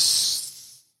it like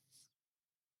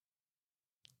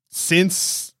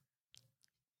since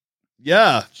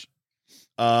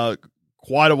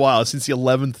quite a while, since the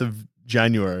 11th of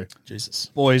January. Jesus.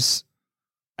 Boys,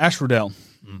 Ash Riddell,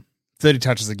 30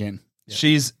 touches again.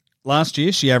 Yep. Last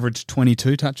year, she averaged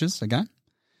 22 touches a game.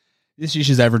 This year,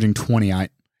 she's averaging 28.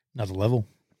 Another level.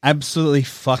 Absolutely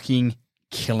fucking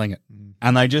killing it.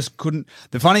 And they just couldn't.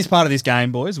 The funniest part of this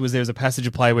game, boys, was there was a passage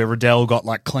of play where Riddell got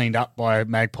like cleaned up by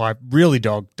Magpie, really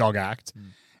dog act.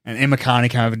 And Emma Carney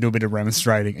came over and do a bit of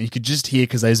remonstrating. And you could just hear,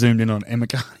 because they zoomed in on Emma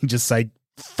Carney, just say,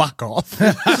 fuck off.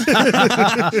 And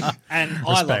I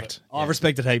love it. I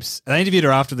respect it heaps. And they interviewed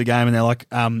her after the game and they're like,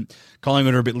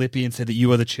 Collingwood are a bit lippy and said that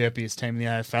you are the chirpiest team in the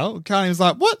AFL. Carney was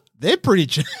like, what? They're pretty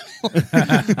chill.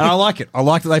 And I like it. I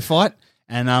like that they fight.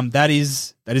 And that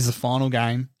is the final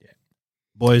game. Yeah.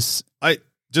 Boys.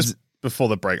 Before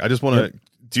the break, I just want to,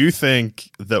 do you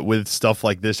think that with stuff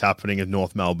like this happening in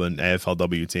North Melbourne,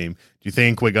 AFLW team, do you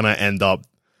think we're going to end up,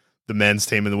 the men's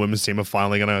team and the women's team are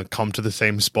finally going to come to the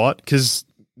same spot? Because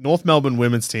North Melbourne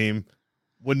women's team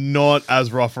were not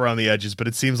as rough around the edges, but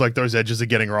it seems like those edges are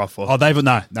getting rougher. Oh,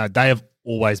 they have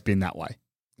always been that way.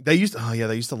 They used to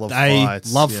love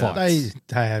fights. Love fights.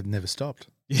 They have never stopped.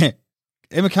 Yeah.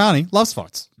 Emma Carney loves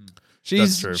fights. She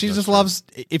just loves.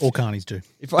 All Carneys do.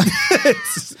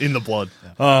 It's in the blood.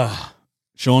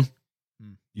 Sean,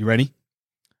 you ready?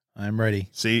 I'm ready.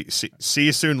 See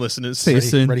you soon, listeners. See you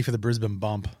soon. Ready for the Brisbane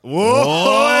bump.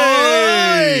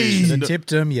 Whoa! Should have tipped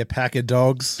them, you pack of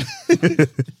dogs.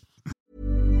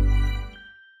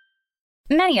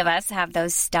 Many of us have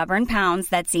those stubborn pounds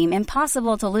that seem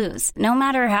impossible to lose, no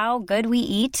matter how good we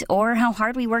eat or how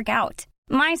hard we work out.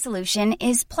 My solution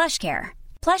is PlushCare.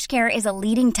 PlushCare is a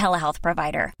leading telehealth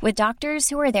provider with doctors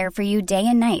who are there for you day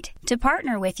and night to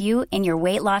partner with you in your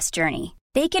weight loss journey.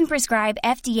 They can prescribe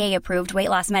FDA-approved weight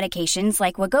loss medications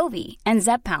like Wegovy and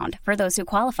Zepbound for those who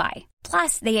qualify.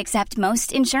 Plus, they accept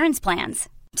most insurance plans.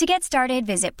 To get started,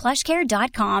 visit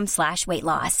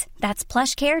plushcare.com/weightloss. That's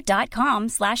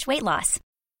plushcare.com/weightloss.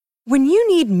 When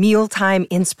you need mealtime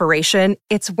inspiration,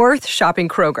 it's worth shopping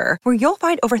Kroger, where you'll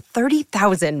find over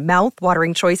 30,000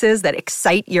 mouth-watering choices that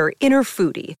excite your inner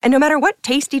foodie. And no matter what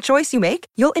tasty choice you make,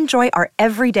 you'll enjoy our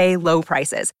everyday low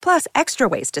prices, plus extra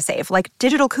ways to save, like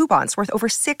digital coupons worth over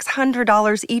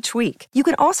 $600 each week. You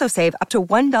can also save up to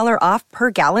 $1 off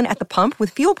per gallon at the pump with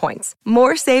fuel points.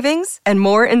 More savings and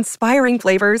more inspiring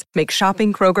flavors make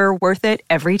shopping Kroger worth it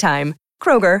every time.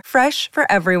 Kroger, fresh for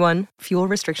everyone. Fuel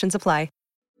restrictions apply.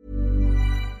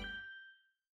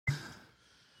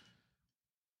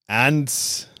 And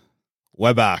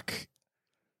we're back.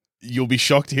 You'll be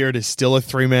shocked to hear it is still a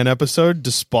 3-man episode,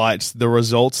 despite the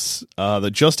results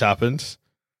that just happened.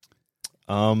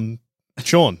 Sean,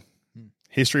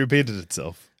 history repeated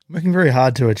itself. I'm working very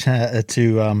hard to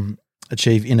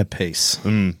achieve inner peace.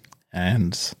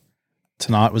 And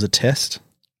tonight was a test.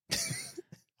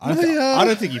 I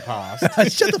don't think you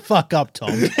passed. Shut the fuck up,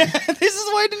 Tom. This is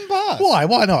why you didn't pass. Why?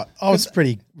 Why not? I was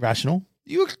pretty rational.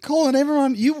 You were calling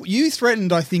everyone. You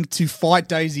threatened, I think, to fight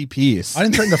Daisy Pearce. I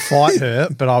didn't threaten to fight her,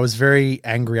 but I was very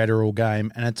angry at her all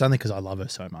game, and it's only because I love her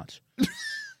so much.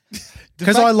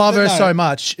 Because I love her so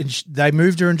much, and they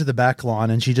moved her into the back line,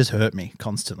 and she just hurt me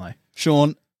constantly.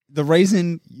 Sean, the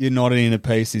reason you're not an inner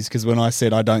peace is because when I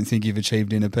said I don't think you've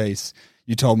achieved inner peace,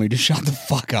 you told me to shut the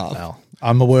fuck up. Well,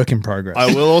 I'm a work in progress.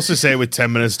 I will also say, with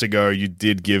 10 minutes to go, you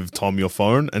did give Tom your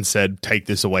phone and said, "Take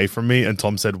this away from me," and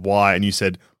Tom said, "Why?" And you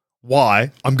said, "Why?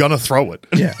 I'm going to throw it."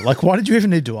 Yeah, like, why did you even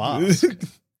need to ask?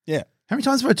 Yeah. How many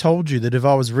times have I told you that if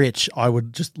I was rich, I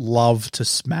would just love to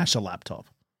smash a laptop?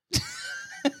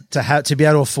 to be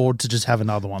able to afford to just have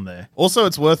another one there. Also,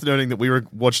 it's worth noting that we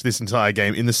watched this entire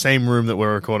game in the same room that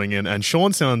we're recording in, and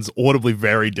Sean sounds audibly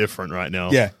very different right now.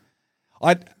 Yeah.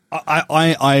 I'm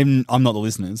not the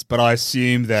listeners, but I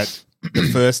assume that the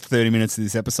first 30 minutes of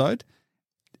this episode,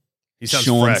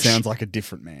 Sean fresh. sounds like a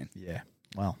different man. Yeah.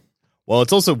 Well,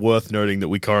 it's also worth noting that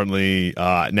we currently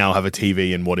now have a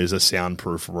TV in what is a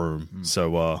soundproof room.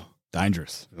 So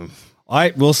dangerous.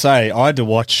 I will say I had to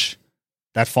watch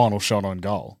that final shot on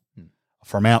goal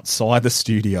from outside the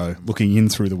studio, looking in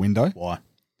through the window. Why?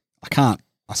 I can't.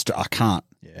 I can't.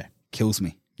 Yeah, kills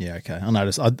me. Yeah, okay. I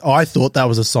noticed. I thought that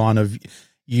was a sign of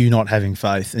you not having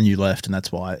faith, and you left, and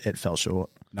that's why it fell short.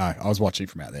 No, I was watching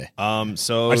from out there.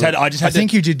 So I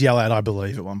think you did yell out, "I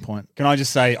believe," at one point. Can I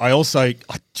just say, I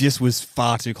just was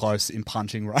far too close in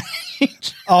punching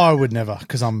range. Oh, I would never,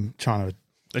 because I'm trying to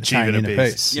achieve inner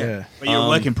peace. Yeah. But you're a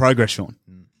work in progress, Sean.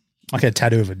 I get a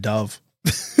tattoo of a dove.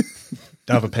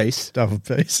 Dove of peace. Dove of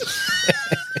peace.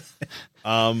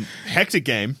 Hectic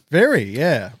game. Very,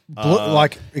 yeah.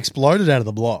 Like exploded out of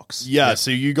the blocks. Yeah,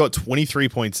 so you got 23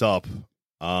 points up.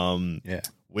 Yeah.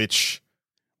 Which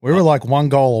we were like one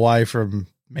goal away from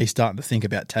me starting to think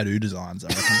about tattoo designs, I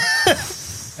reckon.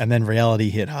 And then reality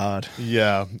hit hard.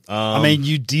 Yeah. I mean,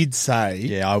 you did say.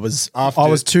 Yeah, I was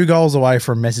 2 goals away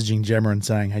from messaging Gemma and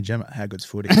saying, "Hey Gemma, how good's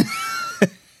footy?"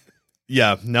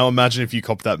 Yeah. Now imagine if you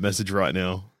cop that message right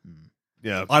now.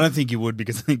 Yeah. I don't think you would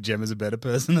because I think Gemma's a better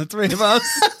person than 3 of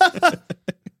us.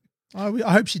 I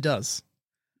hope she does.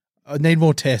 I need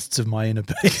more tests of my inner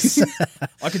peace.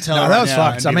 I could tell No, her that right was now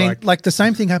fucked. and I be mean, like the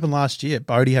same thing happened last year.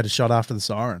 Bodie had a shot after the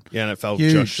siren. Yeah, and it fell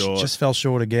Huge, just short. just fell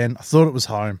short again. I thought it was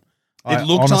home. It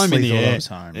looked home in the thought air. It was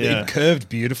home. Yeah. It curved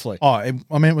beautifully. Oh, I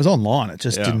mean, it was online. It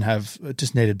just Yeah. didn't have. It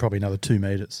just needed probably another 2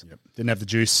 meters. Yep. Didn't have the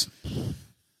juice.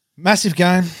 Massive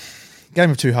game. Game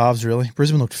of two halves, really.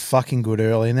 Brisbane looked fucking good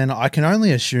early, and then I can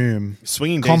only assume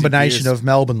Swinging Daisy combination Pearce. of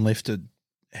Melbourne lifted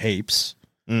heaps,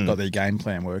 got their game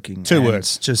plan working. 2 and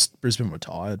words. Just Brisbane were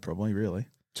tired, probably, really.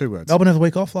 2 words. Melbourne had the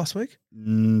week off last week?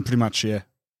 Pretty much, yeah.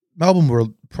 Melbourne were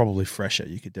probably fresher,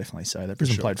 you could definitely say that.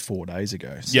 Brisbane Sure. played 4 days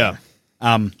ago. So.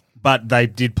 Yeah. But they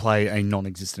did play a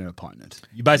non-existent opponent.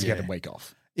 You basically had a week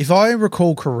off. If I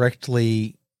recall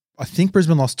correctly, I think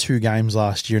Brisbane lost 2 games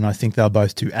last year, and I think they were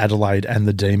both to Adelaide and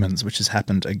the Demons, which has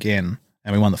happened again,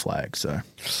 and we won the flag, so...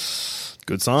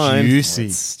 Good sign. Juicy.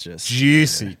 It's just-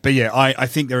 Juicy. yeah. But yeah, I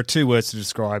think there are 2 words to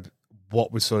describe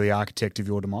what was sort of the architect of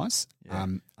your demise.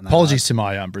 And they Apologies to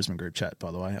my Brisbane group chat, by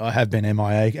the way. I have been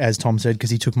MIA, as Tom said, because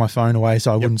he took my phone away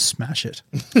so I wouldn't smash it.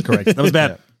 are correct. That was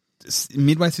about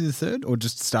midway through the 3rd or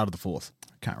just start of the 4th?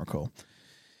 Can't recall.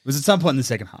 It was at some point in the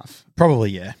second half.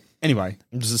 Probably, yeah. Anyway,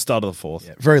 It was the start of the 4th.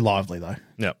 Yeah. Very lively, though.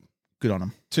 Yep. Good on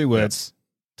him. 2 words.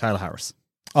 Taylor Harris.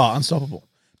 Oh, unstoppable.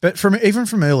 But even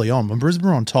from early on, when Brisbane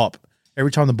were on top,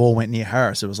 every time the ball went near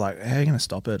Harris, it was like, how are you going to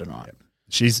stop her tonight?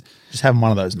 She's Just having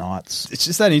one of those nights. It's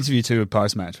just that interview too,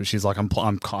 post match, where she's like,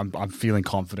 "I'm feeling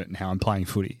confident in how I'm playing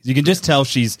footy." You can just tell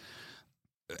she's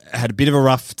had a bit of a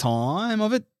rough time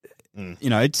of it. You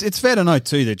know, it's fair to note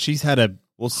too that she's had a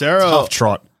tough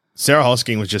trot. Sarah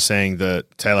Hosking was just saying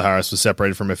that Taylor Harris was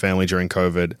separated from her family during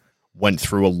COVID, went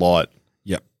through a lot.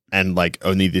 Yep. And like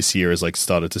only this year has like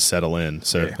started to settle in.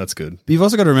 So that's good. But you've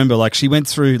also got to remember, like, she went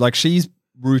through, like, she's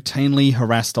routinely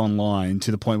harassed online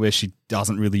to the point where she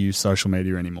doesn't really use social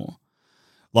media anymore.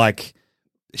 Like,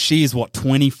 she is what,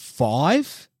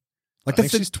 25? Like, I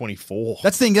think she's 24.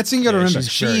 That's the thing. That's the thing you got to Yeah, remember.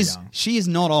 she's very She's young. she is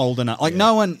not old enough. Like,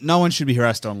 no one should be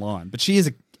harassed online, but she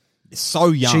is so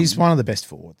young. She's one of the best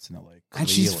forwards in the league. And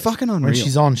she's clearly. fucking unreal. When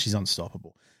she's on, she's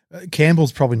unstoppable.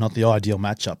 Campbell's probably not the ideal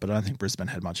matchup, but I don't think Brisbane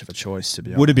had much of a choice, to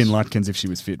be honest. Would have been Lutkins if she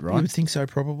was fit, You right? would think so,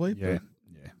 probably. Yeah.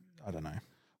 But I don't know.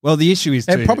 Well, the issue is,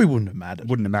 It too, probably wouldn't have mattered.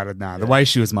 wouldn't have mattered now. The way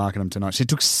she was marking them tonight, she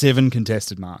took 7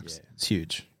 contested marks. Yeah, it's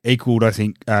huge. Equaled, I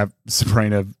think,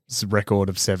 Sabrina's record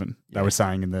of 7, they were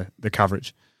saying in the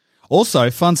coverage. Also,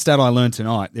 fun stat I learned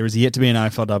tonight, there is yet to be an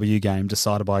AFLW game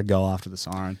decided by a goal after the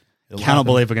siren. It'll Cannot happen.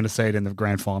 believe we're going to see it in the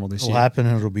grand final this It'll year. happen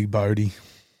and it'll be Bodie.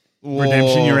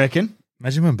 Redemption, you reckon?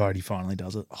 Imagine when Bodie finally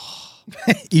does it.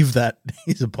 If that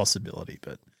is a possibility,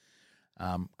 but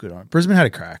good on it. Brisbane had a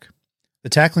crack. The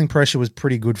tackling pressure was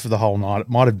pretty good for the whole night. It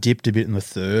might have dipped a bit in the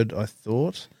 3rd, I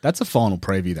thought. That's a final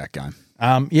preview, that game.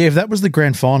 Yeah, if that was the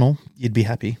grand final, you'd be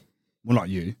happy. Well, not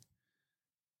you.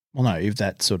 Well, no, if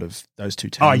that sort of those two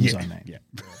teams. Oh, yeah. I mean. Yeah.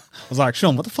 I was like,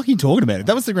 Sean, what the fuck are you talking about? If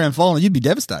that was the grand final, you'd be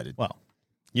devastated. Well,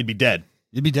 You'd be dead.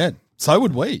 You'd be dead. So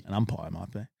would we. an umpire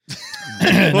might be.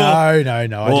 No. I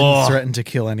Oh. didn't threaten to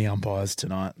kill any umpires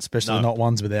tonight, especially not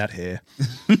ones without hair.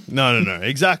 No.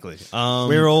 Exactly.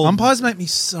 We're all Umpires make me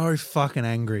so fucking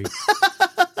angry.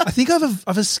 I think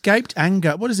I've escaped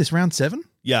anger. What is this, round 7?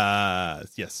 Yeah.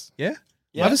 Yes. Yeah?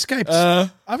 Yeah. I've escaped Yeah,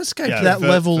 that the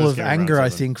level first of game of round anger, I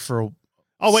 7. think, for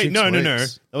Oh, wait. 6 No.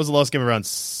 weeks. That was the last game around.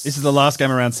 This is the last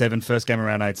game around 7, first game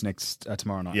around 8's next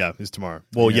tomorrow night. Yeah, it's tomorrow.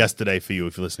 Well, yesterday for you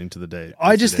if you're listening to the day.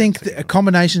 I just yesterday, think a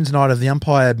combination tonight of the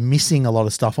umpire missing a lot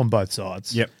of stuff on both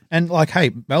sides. Yep. And like, hey,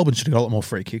 Melbourne should have got a lot more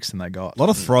free kicks than they got. A lot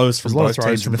of throws from There's a lot both of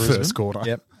throws teams in the from Brisbane. first quarter.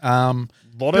 Yep. lot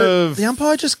But of the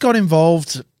umpire just got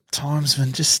involved at times,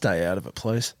 man. Just stay out of it,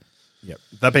 please. Yep.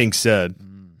 That being said,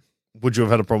 would you have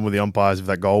had a problem with the umpires if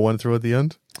that goal went through at the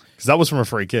end? Because that was from a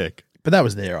free kick. But that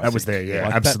was there. I That was think. there, yeah,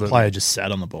 Like, absolutely. That player just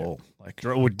sat on the ball. Like,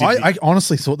 Or did I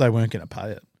honestly thought they weren't going to pay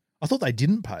it. I thought they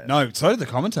didn't pay it. No, so did the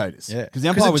commentators. Yeah, Because the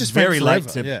umpire it was just went very late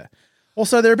forever, to. Yeah.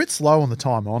 Also, they're a bit slow on the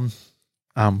time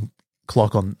on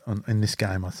clock on in this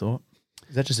game. I thought.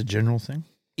 Is that just a general thing?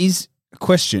 Is a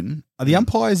question: are the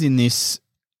umpires in this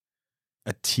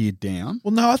a tier down?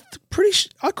 Well, no,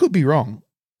 I could be wrong.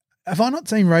 Have I not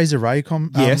seen Razor Ray?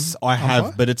 Yes, I have,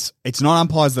 umpire? but it's not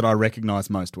umpires that I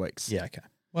recognise most weeks. Yeah, okay.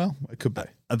 Well, it could be.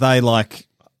 Are they like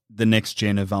the next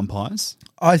gen of umpires?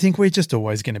 I think we're just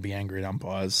always going to be angry at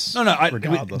umpires. No,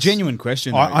 regardless. genuine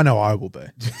question. I know I will be.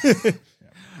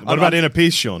 What about inner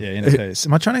peace, Sean? Yeah, inner peace.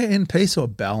 Am I trying to get in peace or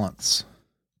balance?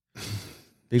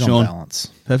 Big Sean. on balance.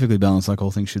 Perfectly balanced, like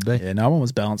all things should be. Yeah, no one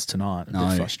was balanced tonight. A No.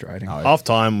 bit frustrating. Half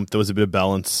time, there was a bit of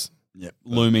balance. Yep.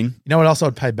 Looming. You know what else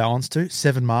I'd pay balance to?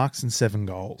 7 marks and 7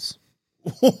 goals.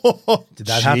 Did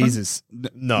that happen? Jesus.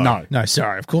 No. No. No,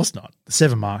 sorry, of course not. The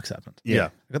 7 marks happened. Yeah.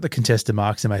 I got the contested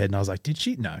marks in my head and I was like, did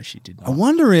she? No, she did not. I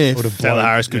wonder if Would have Taylor blown-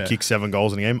 Harris could yeah. kick 7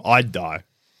 goals in a game. I'd die.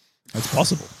 It's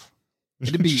possible.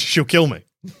 it'd be She'll kill me.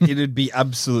 it'd be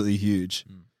absolutely huge.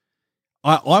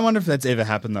 I wonder if that's ever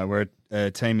happened though, where a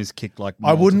team has kicked like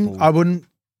I multiple- wouldn't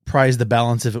praise the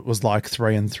balance if it was like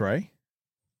 3 and 3.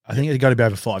 I think it's got to be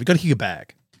over 5. You've got to kick a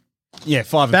bag. Yeah,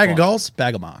 5 and Bag 5. of goals,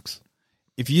 bag of marks.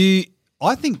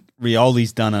 I think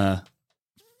Rioli's done a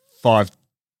 5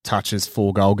 touches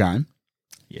 4 goal game,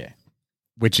 Yeah.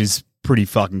 which is pretty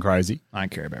fucking crazy. I don't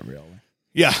care about Rioli.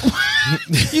 Yeah.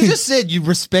 You just said you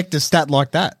respect a stat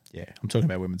like that. Yeah. I'm talking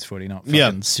about women's footy, not fucking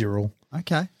Yeah. Cyril.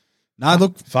 Okay. No,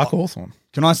 look, Fuck Hawthorn.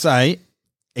 can I say,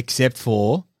 except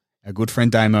for our good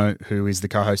friend Damo, who is the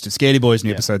co-host of Scaredy Boys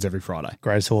new episodes every Friday.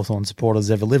 Greatest Hawthorn supporters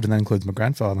ever lived, and that includes my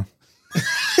grandfather.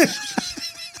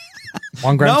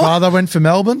 One grandfather went for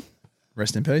Melbourne.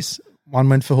 Rest in peace. One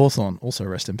went for Hawthorn. Also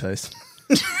rest in peace.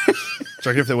 Do you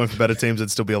reckon if they went for better teams,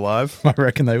 they'd still be alive? I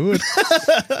reckon they would.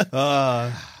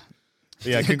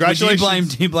 Yeah,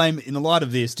 congratulations. Do you blame, in the light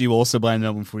of this, do you also blame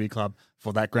Melbourne Footy Club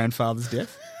for that grandfather's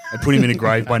death? And put him in a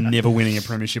grave by never winning a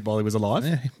premiership while he was alive?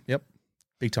 Yeah, yep.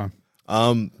 Big time.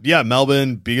 Yeah,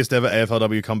 Melbourne, biggest ever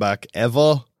AFLW comeback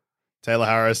ever. Taylor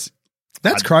Harris,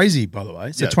 That's crazy, by the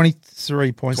way. So Yeah.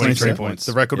 23 points. 23 points.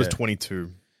 The record was Yeah.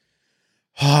 22.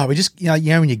 Oh, we just, you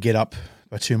know when you get up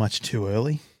by too much too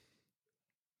early?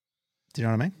 Do you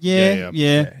know what I mean?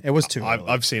 Yeah. It was too early.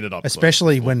 I've seen it up.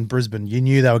 Especially when Brisbane, you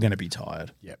knew they were going to be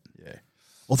tired. Yep. Yeah.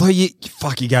 Although you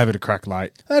gave it a crack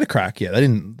late. They had a crack, yeah. They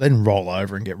didn't roll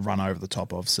over and get run over the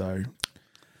top of, so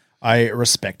I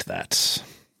respect that.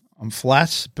 I'm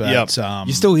flat, but Yep.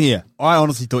 You're still here. I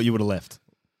honestly thought you would have left.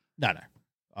 no.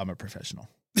 I'm a professional.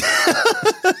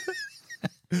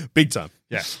 Big time.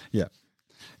 Yeah.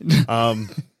 Yeah.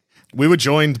 We were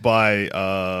joined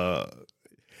by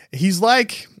he's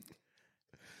like,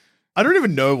 I don't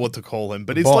even know what to call him,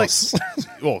 but it's Boss. like,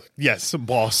 oh yes, a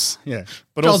boss. Yeah.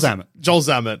 But Joel also, Zammit. Joel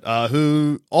Zammit,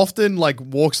 who often like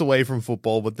walks away from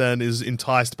football, but then is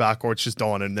enticed back, or it's just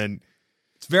on, and then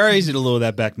It's very easy to lure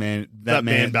that back man. That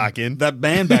man back in. That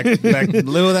man back.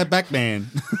 Lure that back man.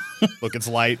 look, it's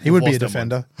late. He would be a We've lost him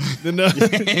defender.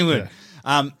 once. No. He would.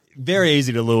 Very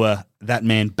easy to lure that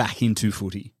man back into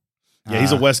footy. Yeah,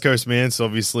 he's a West Coast man, so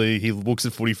obviously he looks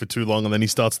at footy for too long, and then he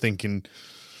starts thinking,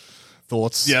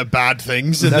 Thoughts? bad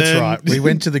things. And That's then, right. We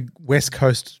went to the West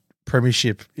Coast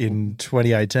Premiership in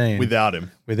 2018 without him.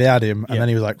 and then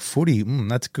he was like, footy,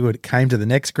 that's good. Came to the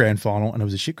next grand final, and it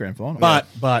was a shit grand final.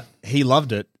 But he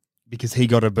loved it because he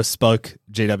got a bespoke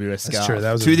GWS scarf. true.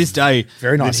 That was to a this day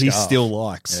very nice that he scarf. still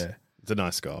likes. Yeah. It's a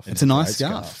nice scarf. It's a nice Great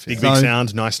scarf. scarf, big, So- big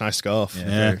sound. Nice scarf. Yeah, Yeah.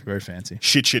 Very, very fancy.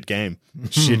 Shit game.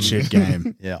 Shit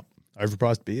game. Yeah.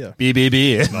 Overpriced beer. Beer.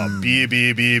 Beer.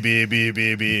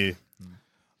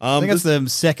 I think it's the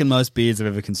second most beers I've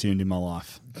ever consumed in my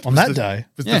life. On that day,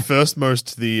 was Yeah. the first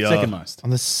most the Second most. on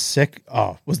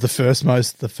the was the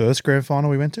first grand final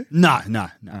we went to? No.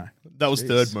 that was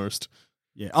third most.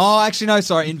 Yeah. Oh, actually, no.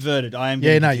 Sorry, inverted. I am.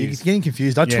 Yeah, getting no, confused. you're getting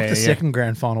confused. I took Yeah, the yeah. second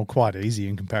grand final quite easy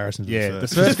in comparison to Yeah, the the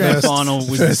first. first grand final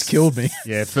was first killed me.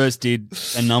 Yeah, first did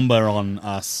a number on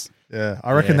us. Yeah,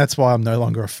 I reckon Yeah. that's why I'm no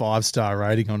longer a 5-star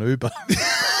rating on Uber.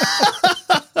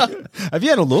 Have you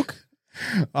had a look?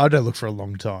 I don't look for a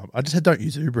long time. I just don't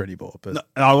use Uber anymore. But No,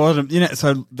 I wasn't.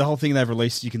 So the whole thing they've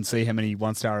released, you can see how many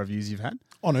 1-star reviews you've had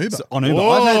on Uber, on Uber.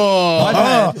 Whoa. I've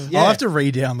had I'll have to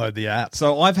re-download the app.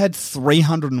 So I've had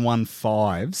 301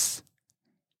 5s,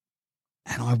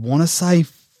 and I want to say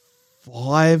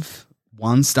 5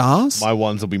 1-stars. My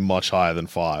ones will be much higher than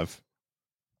 5.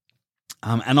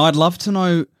 And I'd love to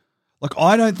know. Like,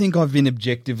 I don't think I've been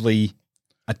objectively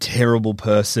a terrible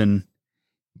person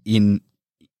in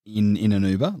an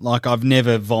Uber. Like, I've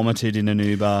never vomited in an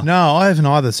Uber. No, I haven't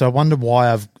either. So I wonder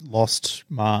why I've lost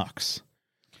marks.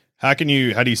 How do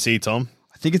you see, Tom?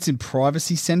 I think it's in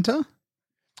Privacy Center.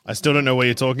 I still don't know what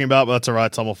you're talking about, but that's all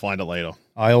right. Tom will find it later.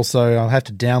 I'll have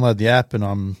to download the app, and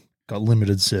I'm got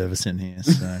limited service in here.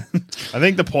 So I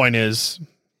think the point is,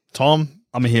 Tom,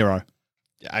 I'm a hero.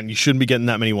 and you shouldn't be getting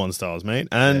that many 1-stars, mate.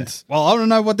 And Well, I don't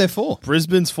know what they're for.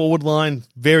 Brisbane's forward line,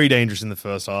 very dangerous in the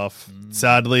first half.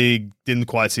 Sadly, didn't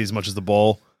quite see as much as the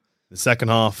ball. The second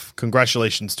half,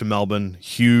 congratulations to Melbourne.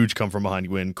 Huge come from behind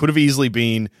win. Could have easily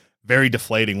been very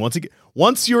deflating.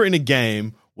 Once you're in a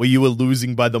game where you were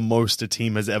losing by the most a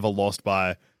team has ever lost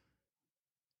by,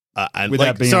 And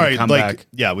Without being able to come back.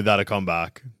 Yeah, without a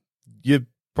comeback. You're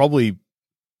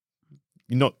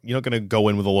not going to go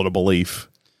in with a lot of belief.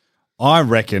 I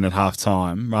reckon at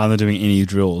halftime, rather than doing any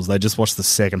drills, they just watch the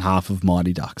second half of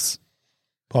Mighty Ducks.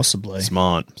 Possibly.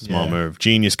 Smart move.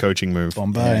 Genius coaching move.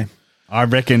 Bombay. Yeah. I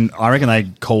reckon they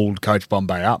called Coach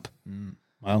Bombay up.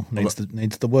 Well, needs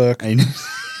the work.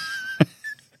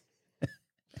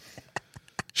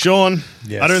 Sean,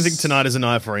 Yes. I don't think tonight is a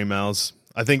night for emails.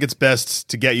 I think it's best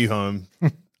to get you home.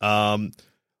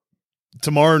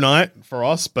 Tomorrow night for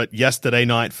us, but yesterday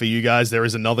night for you guys, there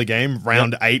is another game.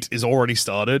 Round 8 is already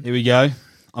started. Here we go.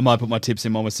 I might put my tips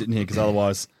in while we're sitting here because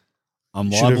otherwise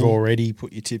I'm Should have liable. already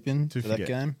put your tip in for that forget.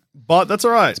 game. But that's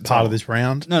all right. Part of this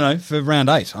round. No, for round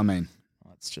 8, I mean.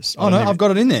 It's just. Oh, no, I've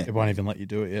got it in there. It won't even let you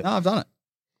do it yet. No, I've done it.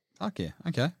 Fuck yeah.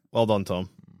 Okay. Well done, Tom.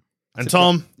 And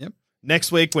Tom, Yep.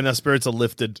 next week when our spirits are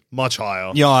lifted much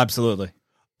higher, Yeah, absolutely.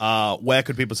 where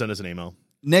could people send us an email?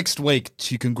 Next week,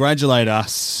 to congratulate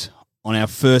us on our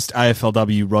first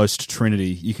AFLW Roast Trinity,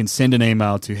 you can send an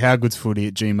email to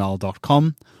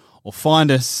howgoodsfooty@gmail.com or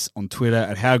find us on Twitter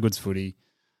at howgoodsfooty,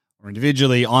 or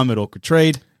individually, I'm at Awkward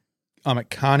Treed. I'm at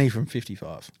Carney from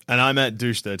 55. And I'm at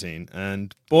Douche13.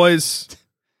 And boys,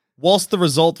 whilst the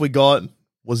result we got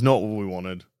was not what we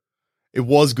wanted, it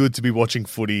was good to be watching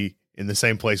footy in the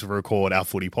same place we record our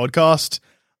footy podcast.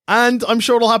 And I'm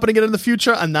sure it'll happen again in the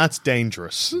future, and that's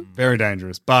dangerous. Very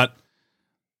dangerous, but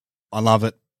I love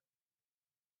it.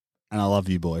 And I love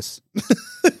you, boys.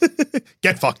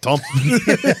 Get fucked, Tom.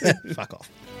 Fuck off.